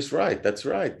 And she's right. That's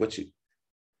right.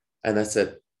 And I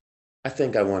said, "I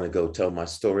think I want to go tell my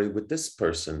story with this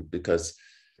person because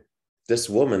this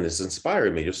woman is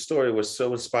inspiring me. Your story was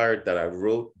so inspired that I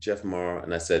wrote Jeff Marr,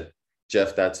 and I said,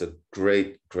 Jeff, that's a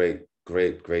great, great,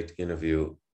 great, great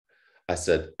interview." I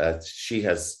said, she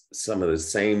has some of the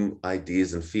same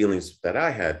ideas and feelings that I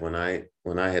had when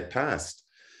I had passed.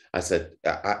 I said,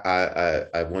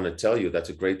 I want to tell you that's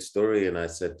a great story. And I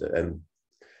said,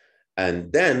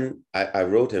 and then I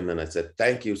wrote him and I said,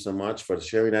 "Thank you so much for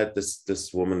sharing that.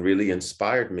 This woman really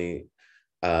inspired me."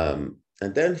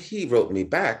 And then he wrote me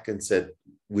back and said,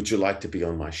 "Would you like to be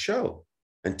on my show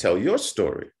and tell your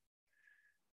story?"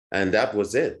 And that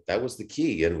was it. That was the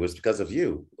key. And it was because of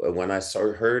you. When I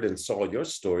heard and saw your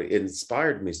story, it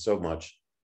inspired me so much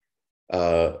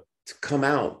to come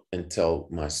out and tell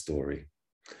my story.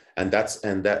 And that's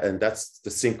the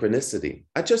synchronicity.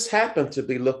 I just happened to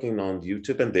be looking on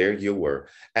YouTube, and there you were.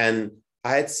 And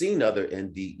I had seen other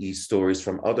NDE stories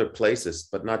from other places,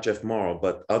 but not Jeff Morrow,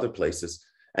 but other places,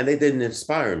 and they didn't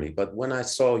inspire me. But when I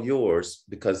saw yours,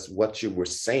 because what you were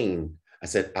saying, I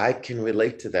said, I can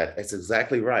relate to that. It's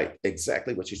exactly right.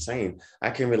 Exactly what she's saying. I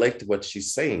can relate to what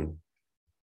she's saying.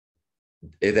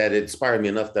 that inspired me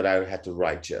enough that I had to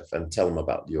write Jeff and tell him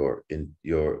about your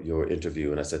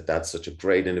interview. And I said, that's such a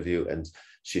great interview. And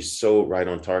she's so right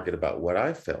on target about what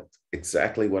I felt,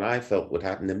 exactly what I felt would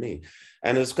happen to me.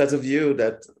 And it's because of you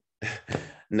that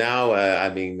now,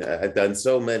 I've done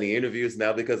so many interviews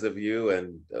now because of you,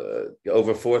 and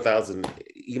over 4,000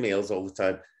 emails all the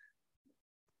time.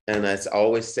 And I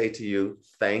always say to you,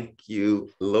 thank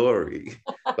you, Laurie.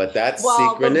 But that's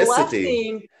Well, the synchronicity.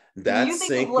 blessing, you That's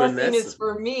think the blessing is synchronicity.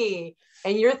 for me,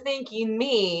 and you're thanking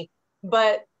me,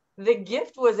 but the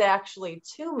gift was actually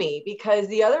to me, because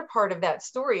the other part of that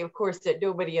story, of course, that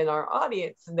nobody in our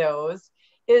audience knows,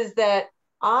 is that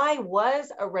I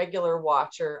was a regular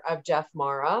watcher of Jeff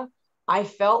Mara. I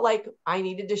felt like I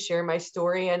needed to share my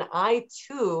story, and I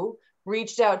too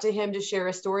reached out to him to share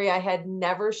a story I had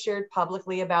never shared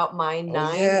publicly about my Oh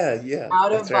 9 yeah, yeah,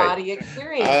 out that's of right. body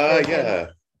experiences. And Yeah.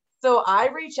 so I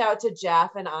reach out to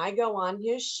Jeff and I go on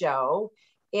his show.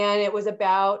 And it was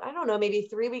about, I don't know, maybe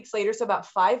 3 weeks later, so about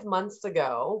 5 months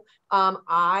ago,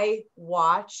 I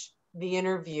watched the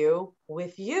interview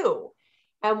with you.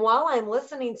 And while I'm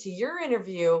listening to your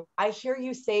interview, I hear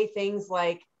you say things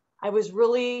like, I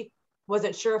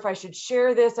wasn't sure if I should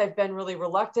share this. I've been really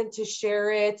reluctant to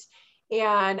share it.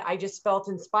 And I just felt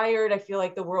inspired. I feel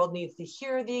like the world needs to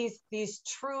hear these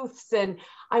truths. And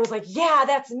I was like, yeah,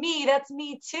 that's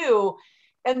me too.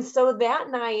 And so that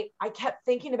night, I kept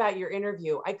thinking about your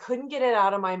interview. I couldn't get it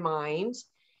out of my mind.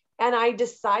 And I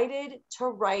decided to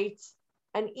write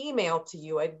an email to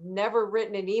you. I'd never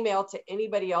written an email to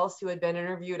anybody else who had been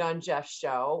interviewed on Jeff's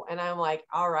show. And I'm like,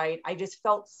 all right, I just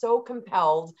felt so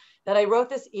compelled that I wrote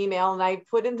this email, and I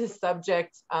put in the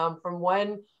subject from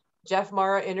one Jeff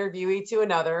Mara interviewee to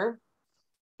another.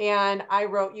 And I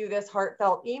wrote you this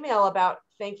heartfelt email about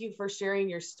thank you for sharing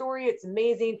your story. It's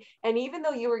amazing. And even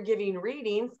though you were giving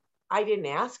readings, I didn't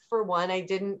ask for one. I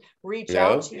didn't reach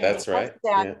out No, to you that's because right. of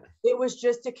that. Yeah. It was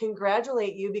just to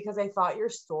congratulate you because I thought your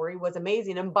story was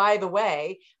amazing. And by the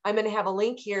way, I'm going to have a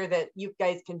link here that you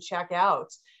guys can check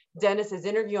out Dennis's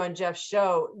interview on Jeff's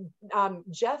show.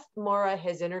 Jeff Mara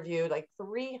has interviewed like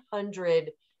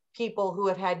 300 people who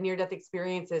have had near-death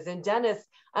experiences. And Dennis,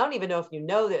 I don't even know if you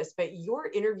know this, but your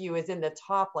interview is in the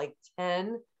top like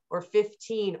 10 or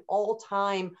 15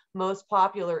 all-time most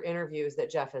popular interviews that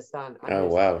Jeff has done on Oh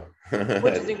his, wow.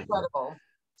 which is incredible.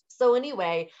 So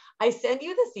anyway, I send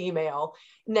you this email.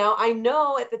 Now, I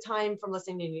know at the time from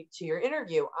listening to your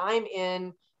interview, I'm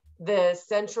in the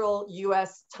central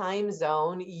US time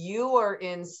zone. You are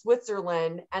in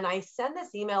Switzerland. And I send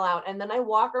this email out, and then I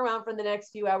walk around for the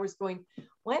next few hours going,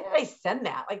 why did I send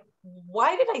that? Like,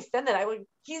 why did I send that?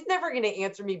 He's never going to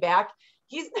answer me back.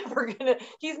 He's never going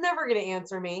to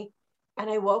answer me. And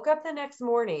I woke up the next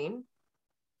morning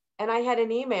and I had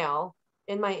an email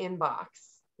in my inbox.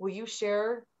 Will you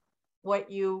share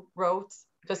what you wrote?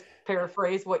 Just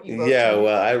paraphrase what you wrote to Yeah, me.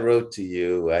 well, I wrote to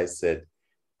you. I said,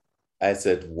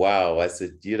 wow. I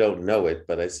said, you don't know it,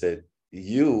 but I said,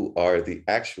 you are the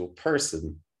actual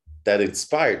person that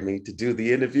inspired me to do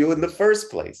the interview in the first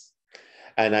place.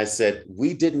 And I said,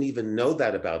 we didn't even know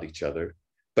that about each other,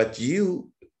 but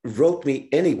you wrote me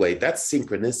anyway. That's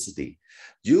synchronicity.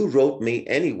 You wrote me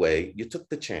anyway. You took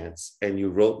the chance and you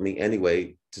wrote me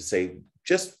anyway to say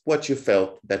just what you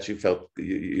felt, that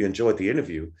you enjoyed the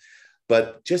interview.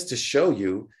 But just to show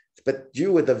you, but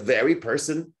you were the very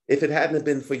person, if it hadn't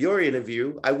been for your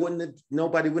interview,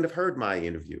 nobody would have heard my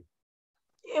interview.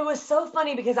 It was so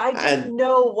funny because I didn't And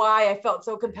know why I felt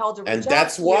so compelled to reach and out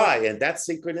that's to you. why, and that's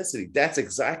synchronicity. That's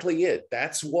exactly it.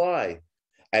 That's why.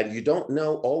 And you don't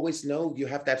always know you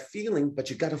have that feeling, but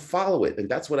you got to follow it. And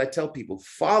that's what I tell people,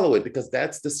 follow it, because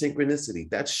that's the synchronicity.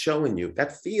 That's showing you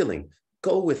that feeling.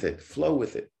 Go with it, flow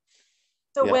with it.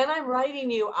 So Yeah. when I'm writing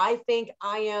you, I think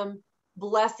I am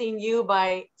blessing you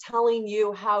by telling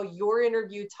you how your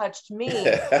interview touched me.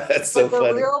 That's so But the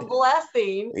funny. real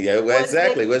blessing Yeah, well, was that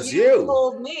exactly. It was you you.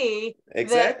 told me that I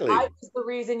Exactly. was the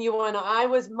reason you won.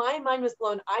 My mind was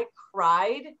blown. I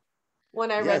cried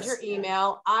when I read your Yes.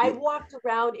 email. I walked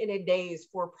around in a daze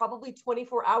for probably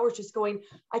 24 hours just going,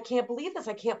 I can't believe this.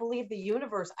 I can't believe the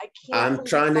universe. I can't I'm believe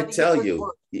trying to how the tell universe you,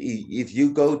 works.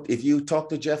 if you talk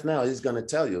to Jeff now, he's going to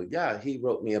tell you, yeah, he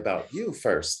wrote me about you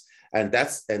first. And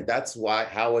that's why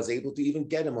how I was able to even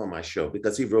get him on my show,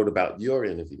 because he wrote about your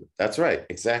interview. That's right,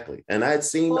 exactly. And I had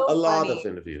seen a So lot funny. of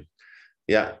interviews.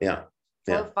 Yeah, yeah,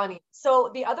 So yeah. funny.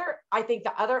 So I think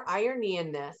the other irony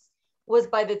in this was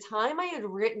by the time I had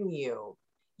written you,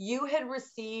 you had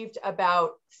received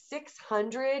about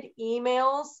 600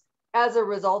 emails as a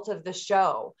result of the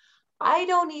show. I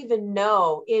don't even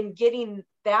know, in getting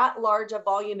that large a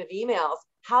volume of emails,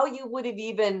 how you would have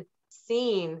even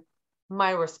seen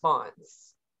my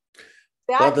response.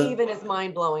 Well, That even is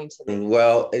mind-blowing to me.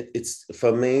 well, it's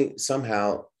for me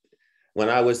somehow. When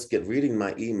I was reading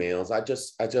my emails, I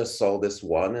just saw this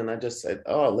one, and I just said,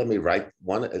 "Oh, let me write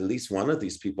one, at least one of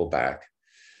these people back."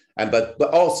 And but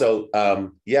also,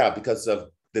 yeah, because of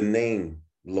the name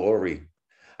Laurie,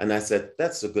 and I said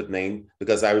that's a good name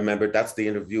because I remember that's the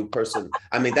interview person.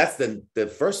 I mean, that's the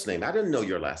first name. I didn't know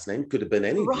your last name. Could have been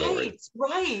any Laurie.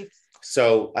 Right.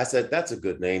 So I said that's a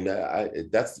good name.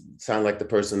 That's sound like the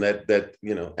person that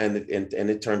you know, and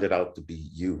it turned it out to be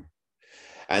you.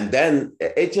 And then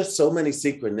it's just so many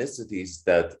synchronicities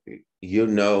that you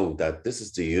know that this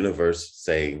is the universe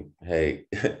saying, hey,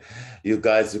 you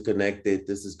guys are connected.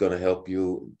 This is going to help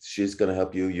you. She's going to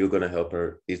help you. You're going to help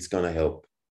her. It's going to help.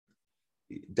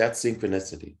 That's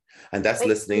synchronicity. And that's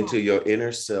listening to your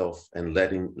inner self and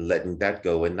letting that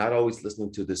go, and not always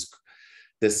listening to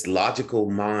this logical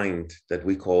mind that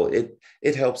we call it.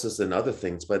 It helps us in other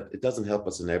things, but it doesn't help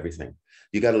us in everything.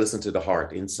 You got to listen to the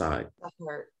heart inside. The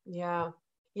heart. Yeah.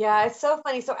 Yeah, it's so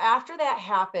funny. So after that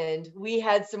happened, we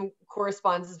had some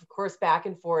correspondence, of course, back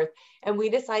and forth, and we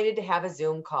decided to have a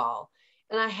Zoom call.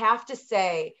 And I have to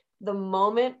say, the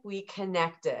moment we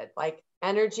connected, like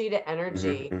energy to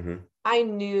energy, I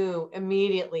knew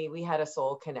immediately we had a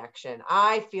soul connection.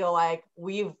 I feel like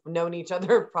we've known each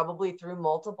other probably through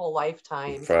multiple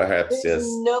lifetimes. Perhaps, There's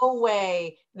yes. no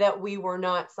way that we were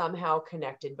not somehow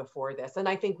connected before this. And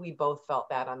I think we both felt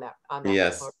that on that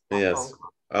Yes, phone yes. call.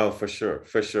 Oh, for sure,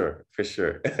 for sure, for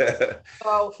sure.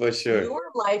 So For sure.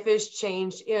 your life has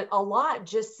changed a lot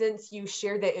just since you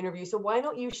shared that interview. So why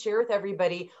don't you share with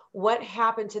everybody what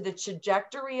happened to the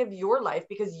trajectory of your life?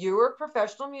 Because you're a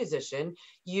professional musician,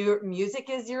 your music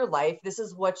is your life. This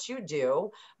is what you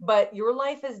do, but your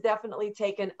life has definitely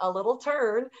taken a little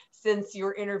turn since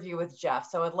your interview with Jeff.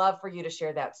 So I'd love for you to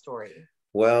share that story.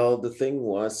 Well, the thing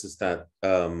is that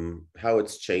how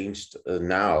it's changed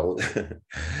now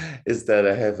is that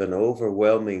I have an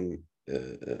overwhelming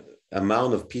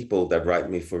amount of people that write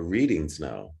me for readings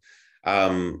now.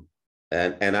 Um,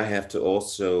 and I have to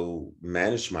also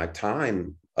manage my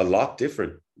time a lot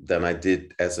different than I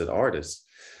did as an artist.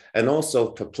 And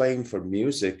also for playing for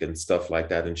music and stuff like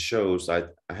that in shows, I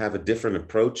have a different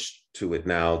approach to it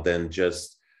now than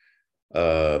just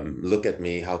look at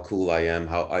me, how cool I am,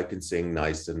 how I can sing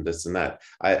nice and this and that.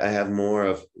 I have more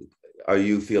of, are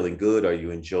you feeling good? Are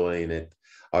you enjoying it?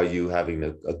 Are you having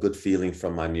a good feeling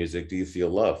from my music? Do you feel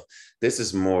love? This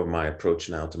is more of my approach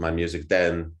now to my music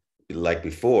than like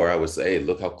before. I was, hey,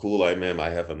 look how cool I am. I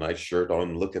have a nice shirt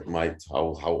on. Look at my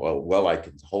how well I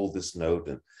can hold this note.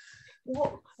 And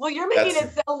well, you're making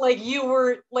it sound like you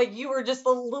were just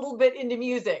a little bit into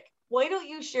music. Why don't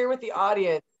you share with the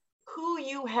audience who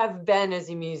you have been as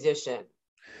a musician?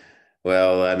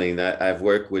 Well, I mean, I've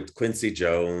worked with Quincy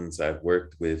Jones. I've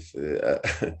worked with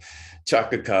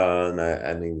Chaka Khan.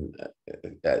 I mean,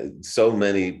 so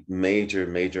many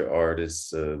major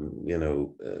artists. You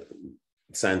know,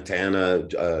 Santana,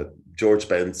 George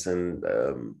Benson,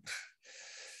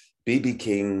 BB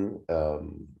King.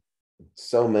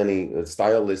 So many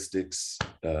stylistics.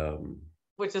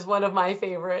 Which is one of my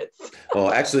favorites.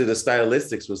 Oh, actually, the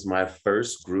Stylistics was my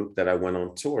first group that I went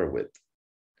on tour with.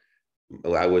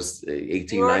 I was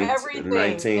 18,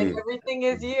 19. And everything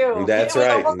is you. That's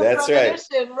right. That's right.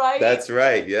 Right? That's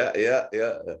right. Yeah.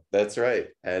 That's right.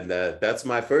 And that's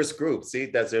my first group. See,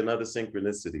 that's another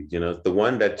synchronicity. You know, the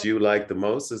one that you like the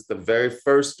most is the very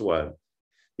first one.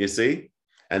 You see?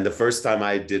 And the first time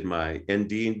I did my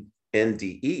NDE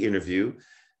interview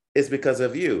is because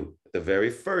of you. The very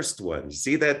first one. You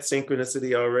see that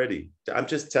synchronicity already? I'm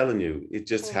just telling you, it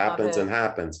just happens and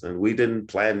happens. And we didn't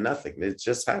plan nothing. It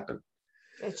just happened.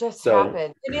 It just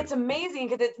happened. And it's amazing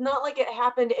because it's not like it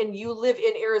happened and you live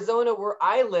in Arizona where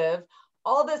I live.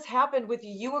 All this happened with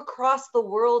you across the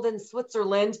world in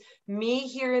Switzerland, me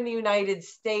here in the United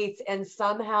States, and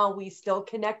somehow we still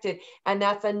connected. And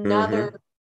that's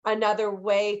another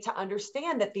way to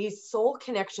understand that these soul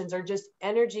connections are just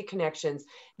energy connections.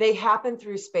 They happen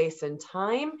through space and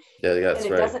time. Yeah, that's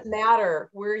and it doesn't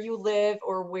matter where you live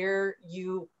or where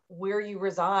you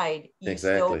reside, you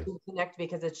still can connect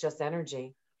because it's just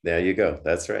energy. There you go.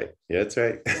 That's right. Yeah, that's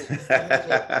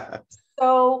right.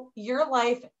 So your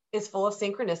life is full of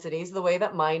synchronicities the way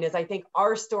that mine is. I think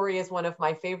our story is one of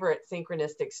my favorite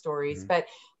synchronistic stories, but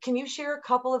can you share a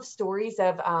couple of stories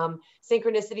of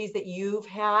synchronicities that you've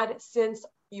had since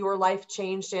your life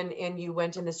changed and you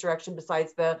went in this direction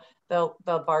besides the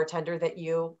bartender that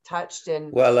you touched?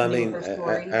 And well, I mean,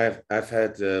 I've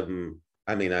had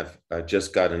I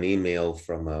just got an email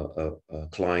from a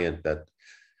client that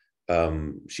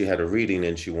she had a reading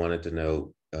and she wanted to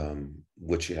know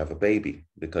would she have a baby?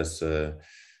 Because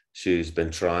she's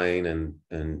been trying,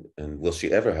 and will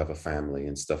she ever have a family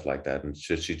and stuff like that? And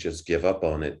should she just give up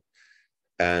on it?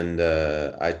 And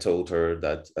I told her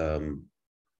that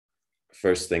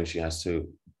first thing she has to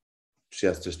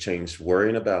change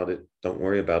worrying about it. Don't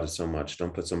worry about it so much.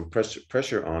 Don't put some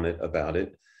pressure on it about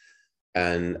it,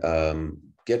 and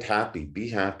get happy.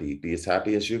 Be as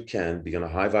happy as you can. Be on a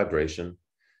high vibration,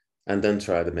 and then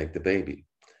try to make the baby.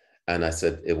 And I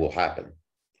said, it will happen.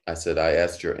 I said, I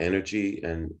asked your energy,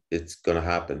 and it's going to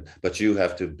happen. But you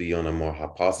have to be on a more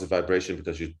positive vibration,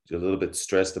 because you're a little bit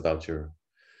stressed about your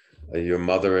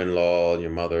mother-in-law.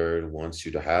 Your mother wants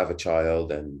you to have a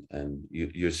child, and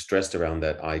you're stressed around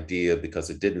that idea because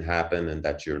it didn't happen, and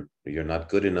that you're not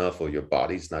good enough, or your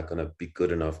body's not going to be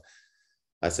good enough.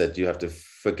 I said, you have to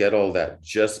forget all that.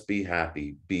 Just be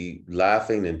happy, be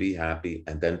laughing and be happy,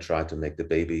 and then try to make the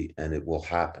baby, and it will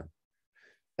happen.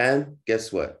 And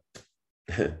guess what?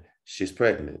 She's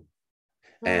pregnant,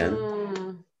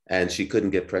 and she couldn't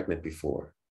get pregnant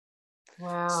before.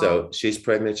 Wow. So she's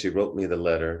pregnant. She wrote me the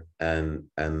letter, and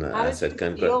How I did said,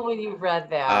 you feel when you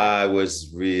read that? I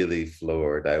was really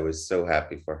floored. I was so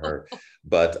happy for her.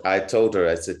 But I told her,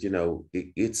 I said,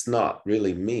 it's not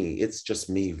really me. It's just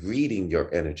me reading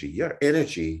your energy. Your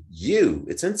energy,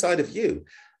 it's inside of you,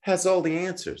 has all the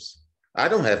answers. I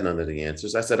don't have none of the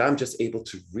answers. I said, I'm just able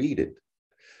to read it.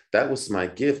 That was my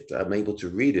gift. I'm able to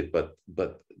read it, but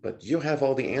you have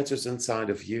all the answers inside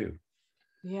of you.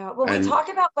 Yeah, well, we talk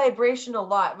about vibration a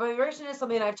lot. Vibration is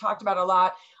something I've talked about a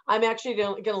lot. I'm actually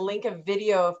going to link a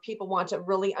video if people want to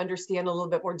really understand a little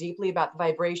bit more deeply about the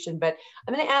vibration. But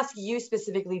I'm going to ask you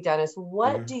specifically, Dennis,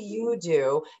 what do you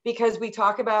do? Because we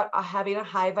talk about having a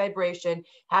high vibration,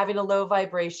 having a low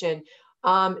vibration.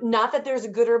 Not that there's a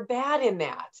good or bad in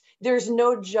that. There's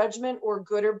no judgment or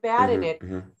good or bad in it,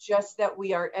 just that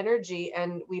we are energy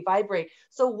and we vibrate.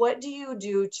 So what do you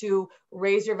do to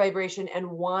raise your vibration, and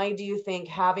why do you think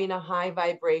having a high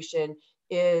vibration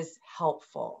is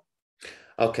helpful?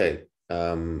 Okay.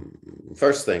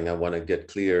 First thing I want to get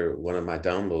clear, one of my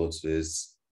downloads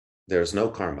is there's no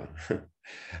karma.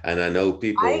 And I know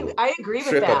people I agree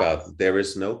trip with that. about there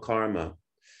is no karma.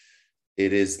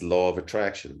 It is law of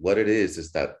attraction. What it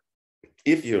is that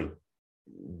if you're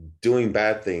doing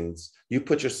bad things, you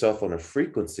put yourself on a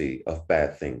frequency of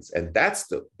bad things. And that's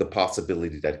the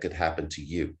possibility that could happen to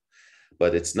you.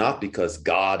 But it's not because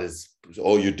God is,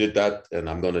 oh, you did that and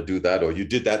I'm going to do that, or you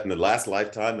did that in the last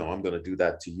lifetime, no, I'm going to do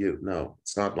that to you. No,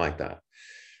 it's not like that.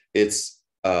 It's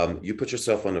you put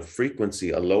yourself on a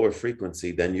frequency, a lower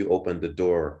frequency, then you open the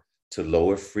door to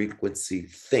lower frequency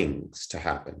things to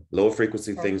happen. Lower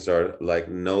frequency things are like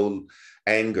no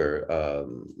anger,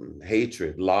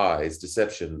 hatred, lies,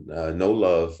 deception, no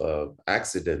love,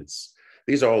 accidents.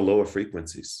 These are all lower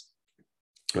frequencies.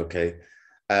 Okay.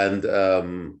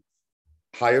 And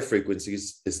higher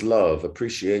frequencies is love,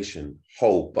 appreciation,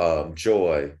 hope,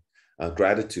 joy,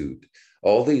 gratitude.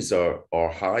 All these are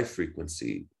high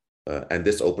frequency. And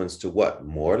this opens to what?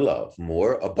 More love,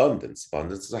 more abundance.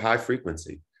 Abundance is a high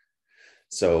frequency.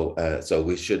 So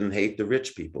we shouldn't hate the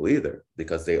rich people either,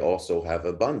 because they also have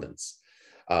abundance.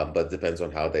 But it depends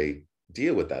on how they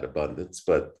deal with that abundance.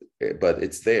 But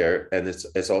it's there, and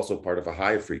it's also part of a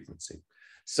higher frequency.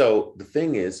 So the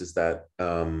thing is that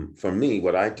for me,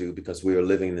 what I do, because we are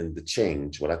living in the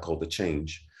change, what I call the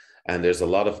change, and there's a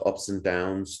lot of ups and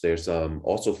downs. There's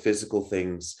also physical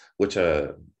things, which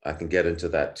I can get into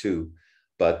that too.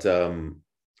 But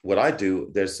what I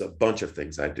do, there's a bunch of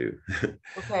things I do.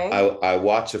 Okay. I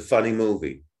watch a funny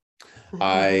movie.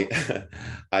 I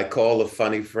call a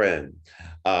funny friend.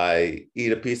 I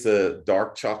eat a piece of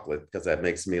dark chocolate because that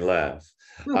makes me laugh.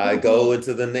 I go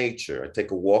into the nature. I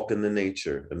take a walk in the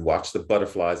nature and watch the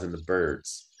butterflies and the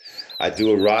birds. I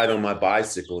do a ride on my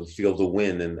bicycle and feel the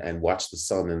wind and watch the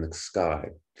sun in the sky.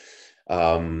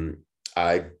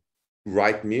 I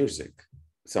write music.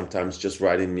 Sometimes just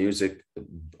writing music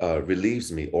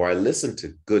relieves me, or I listen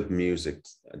to good music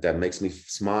that makes me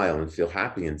smile and feel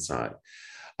happy inside.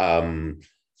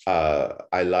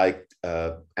 I like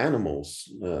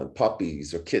animals,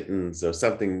 puppies or kittens or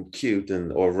something cute,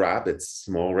 or rabbits,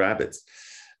 small rabbits,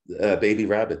 baby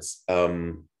rabbits.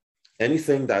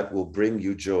 Anything that will bring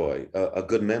you joy, a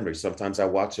good memory. Sometimes I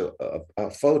watch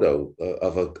a photo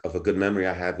of a good memory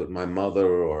I had with my mother,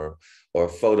 or a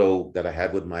photo that I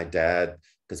had with my dad,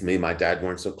 because me and my dad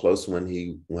weren't so close when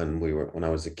I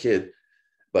was a kid.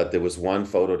 But there was one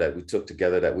photo that we took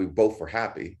together that we both were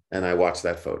happy, and I watched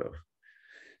that photo.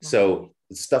 So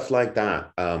stuff like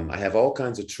that. I have all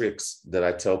kinds of tricks that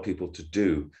I tell people to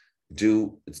do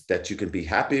do that you can be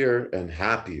happier and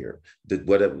happier, that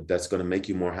whatever that's going to make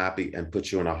you more happy and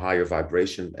put you on a higher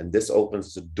vibration. And this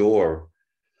opens the door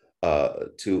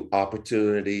to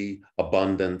opportunity,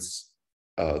 abundance,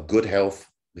 good health,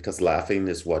 because laughing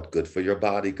is what? Good for your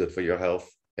body, good for your health.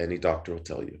 Any doctor will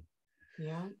tell you.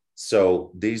 Yeah.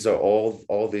 So these are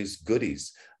all these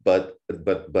goodies, but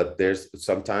there's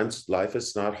sometimes life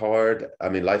is not hard. I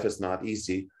mean, life is not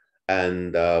easy.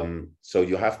 And so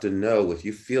you have to know if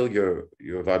you feel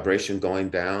your vibration going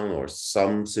down or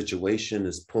some situation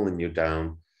is pulling you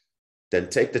down, then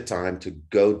take the time to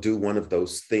go do one of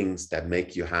those things that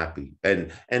make you happy.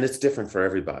 And it's different for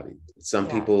everybody. Some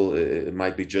people, it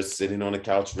might be just sitting on a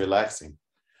couch relaxing,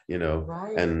 you know,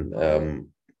 Right. and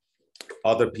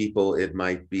other people, it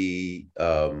might be,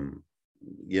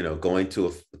 you know, going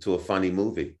to a funny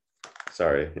movie.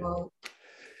 Sorry. Well,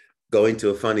 going to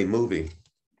a funny movie.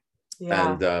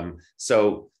 Yeah. And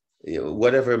so, you know,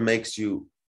 whatever makes you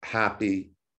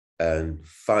happy and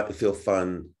feel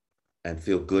fun and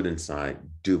feel good inside,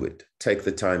 do it. Take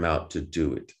the time out to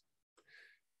do it.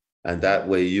 And that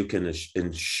way you can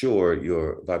ensure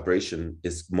your vibration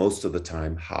is most of the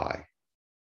time high.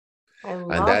 I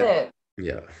love it.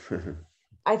 Yeah.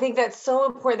 I think that's so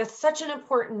important. That's such an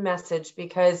important message,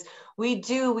 because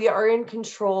we are in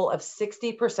control of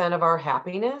 60% of our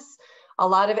happiness. A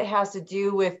lot of it has to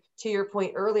do with, to your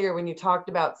point earlier, when you talked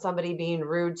about somebody being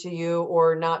rude to you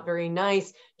or not very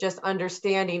nice, just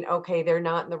understanding, okay, they're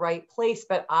not in the right place,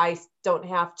 but I don't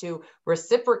have to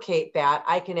reciprocate that.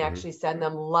 I can actually send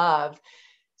them love.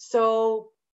 So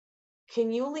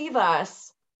can you leave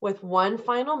us with one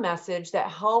final message that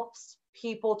helps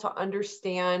people to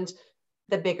understand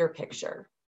the bigger picture?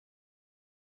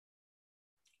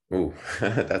 Oh,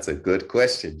 that's a good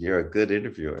question. You're a good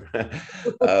interviewer.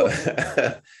 Well,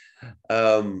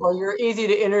 you're easy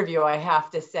to interview, I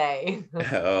have to say.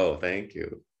 Oh, thank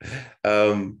you.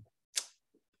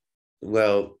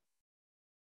 Well,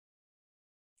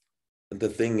 the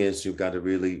thing is, you've got to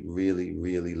really, really,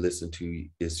 really listen to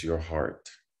is your heart.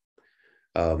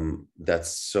 That's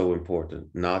so important.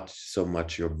 Not so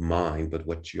much your mind, but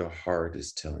what your heart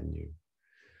is telling you.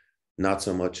 Not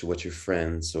so much what your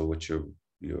friends or what your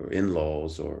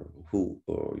in-laws or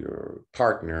your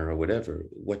partner or whatever,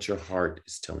 what your heart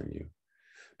is telling you.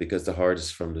 Because the heart is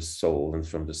from the soul and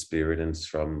from the spirit, and it's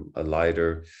from a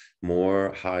lighter,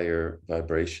 more higher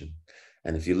vibration.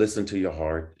 And if you listen to your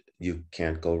heart, you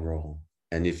can't go wrong.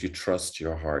 And if you trust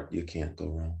your heart, you can't go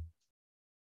wrong.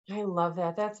 I love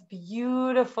that. That's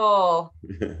beautiful.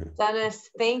 Dennis,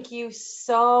 thank you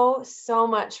so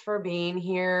much for being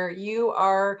here. You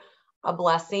are a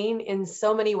blessing in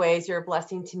so many ways. You're a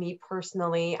blessing to me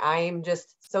personally. I am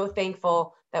just so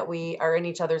thankful that we are in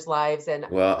each other's lives. And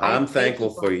well, I'm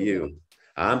thankful for you.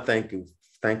 I'm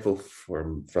thankful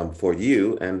for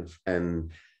you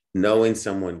and knowing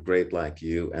someone great like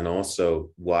you, and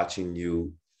also watching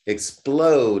you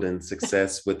explode in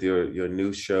success with your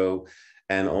new show.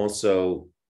 And also,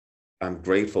 I'm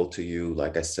grateful to you,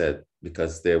 like I said,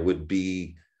 because I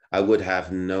would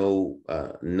have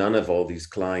none of all these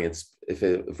clients if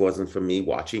it wasn't for me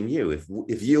watching you.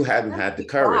 If you hadn't had the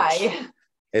courage,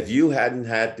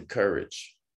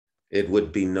 it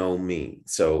would be no me.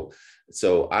 So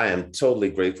I am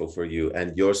totally grateful for you,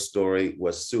 and your story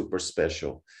was super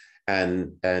special.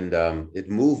 And it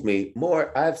moved me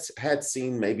more. I've had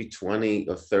seen maybe 20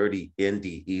 or 30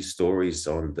 indie stories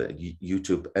on the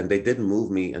YouTube, and they didn't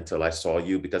move me until I saw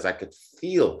you, because I could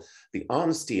feel the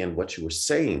honesty in what you were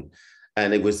saying.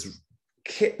 And it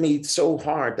hit me so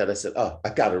hard that I said, oh, I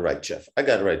got to write Jeff. I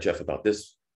got to write Jeff about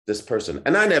this person.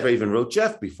 And I never even wrote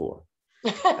Jeff before.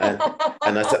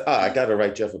 And I said, oh, I got to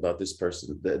write Jeff about this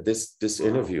person, this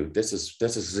interview. This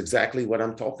is exactly what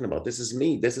I'm talking about. This is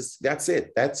me. That's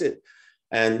it.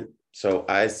 And so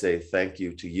I say thank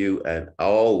you to you. And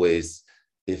always,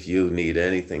 if you need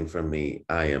anything from me,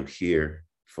 I am here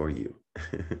for you.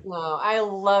 No, I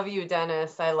love you,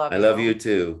 Dennis. I love you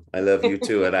too. I love you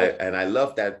too. And I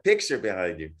love that picture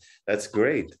behind you. That's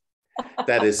great.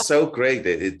 That is so great.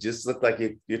 It just looked like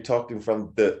you're talking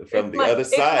from the other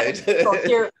side.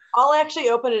 Here, I'll actually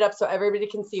open it up so everybody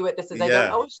can see what this is. I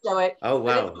don't always show it. Oh,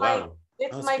 wow.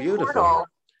 It's my beautiful portal.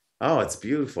 Oh, it's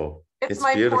beautiful. It's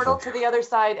my beautiful portal to the other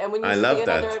side. And when you stand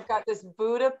on there, I've got this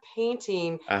Buddha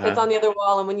painting that's on the other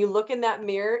wall. And when you look in that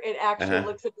mirror, it actually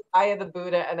looks at the eye of the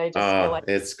Buddha. And I just feel like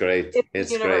it's great.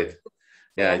 It's great.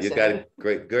 Yeah, you got a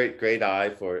great eye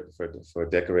for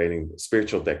decorating,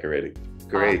 spiritual decorating.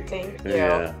 Great. Thank you.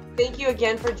 Yeah. Thank you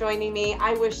again for joining me.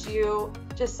 I wish you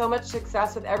just so much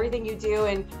success with everything you do,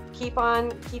 and keep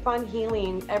on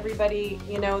healing everybody,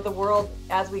 the world,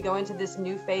 as we go into this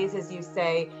new phase, as you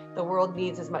say. The world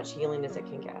needs as much healing as it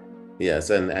can get. Yes,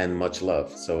 and much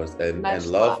love. So it's, and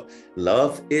Love.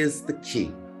 love is the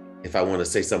key. If I want to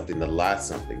say something, the last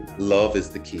something, love is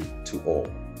the key to all.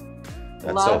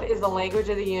 That's love all. is the language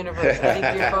of the universe. I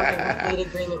think you're both in complete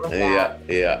agreement with that.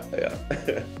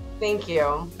 Yeah. Thank you.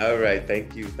 All right,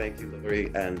 thank you,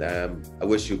 Laurie, and I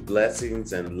wish you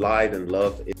blessings and light and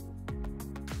love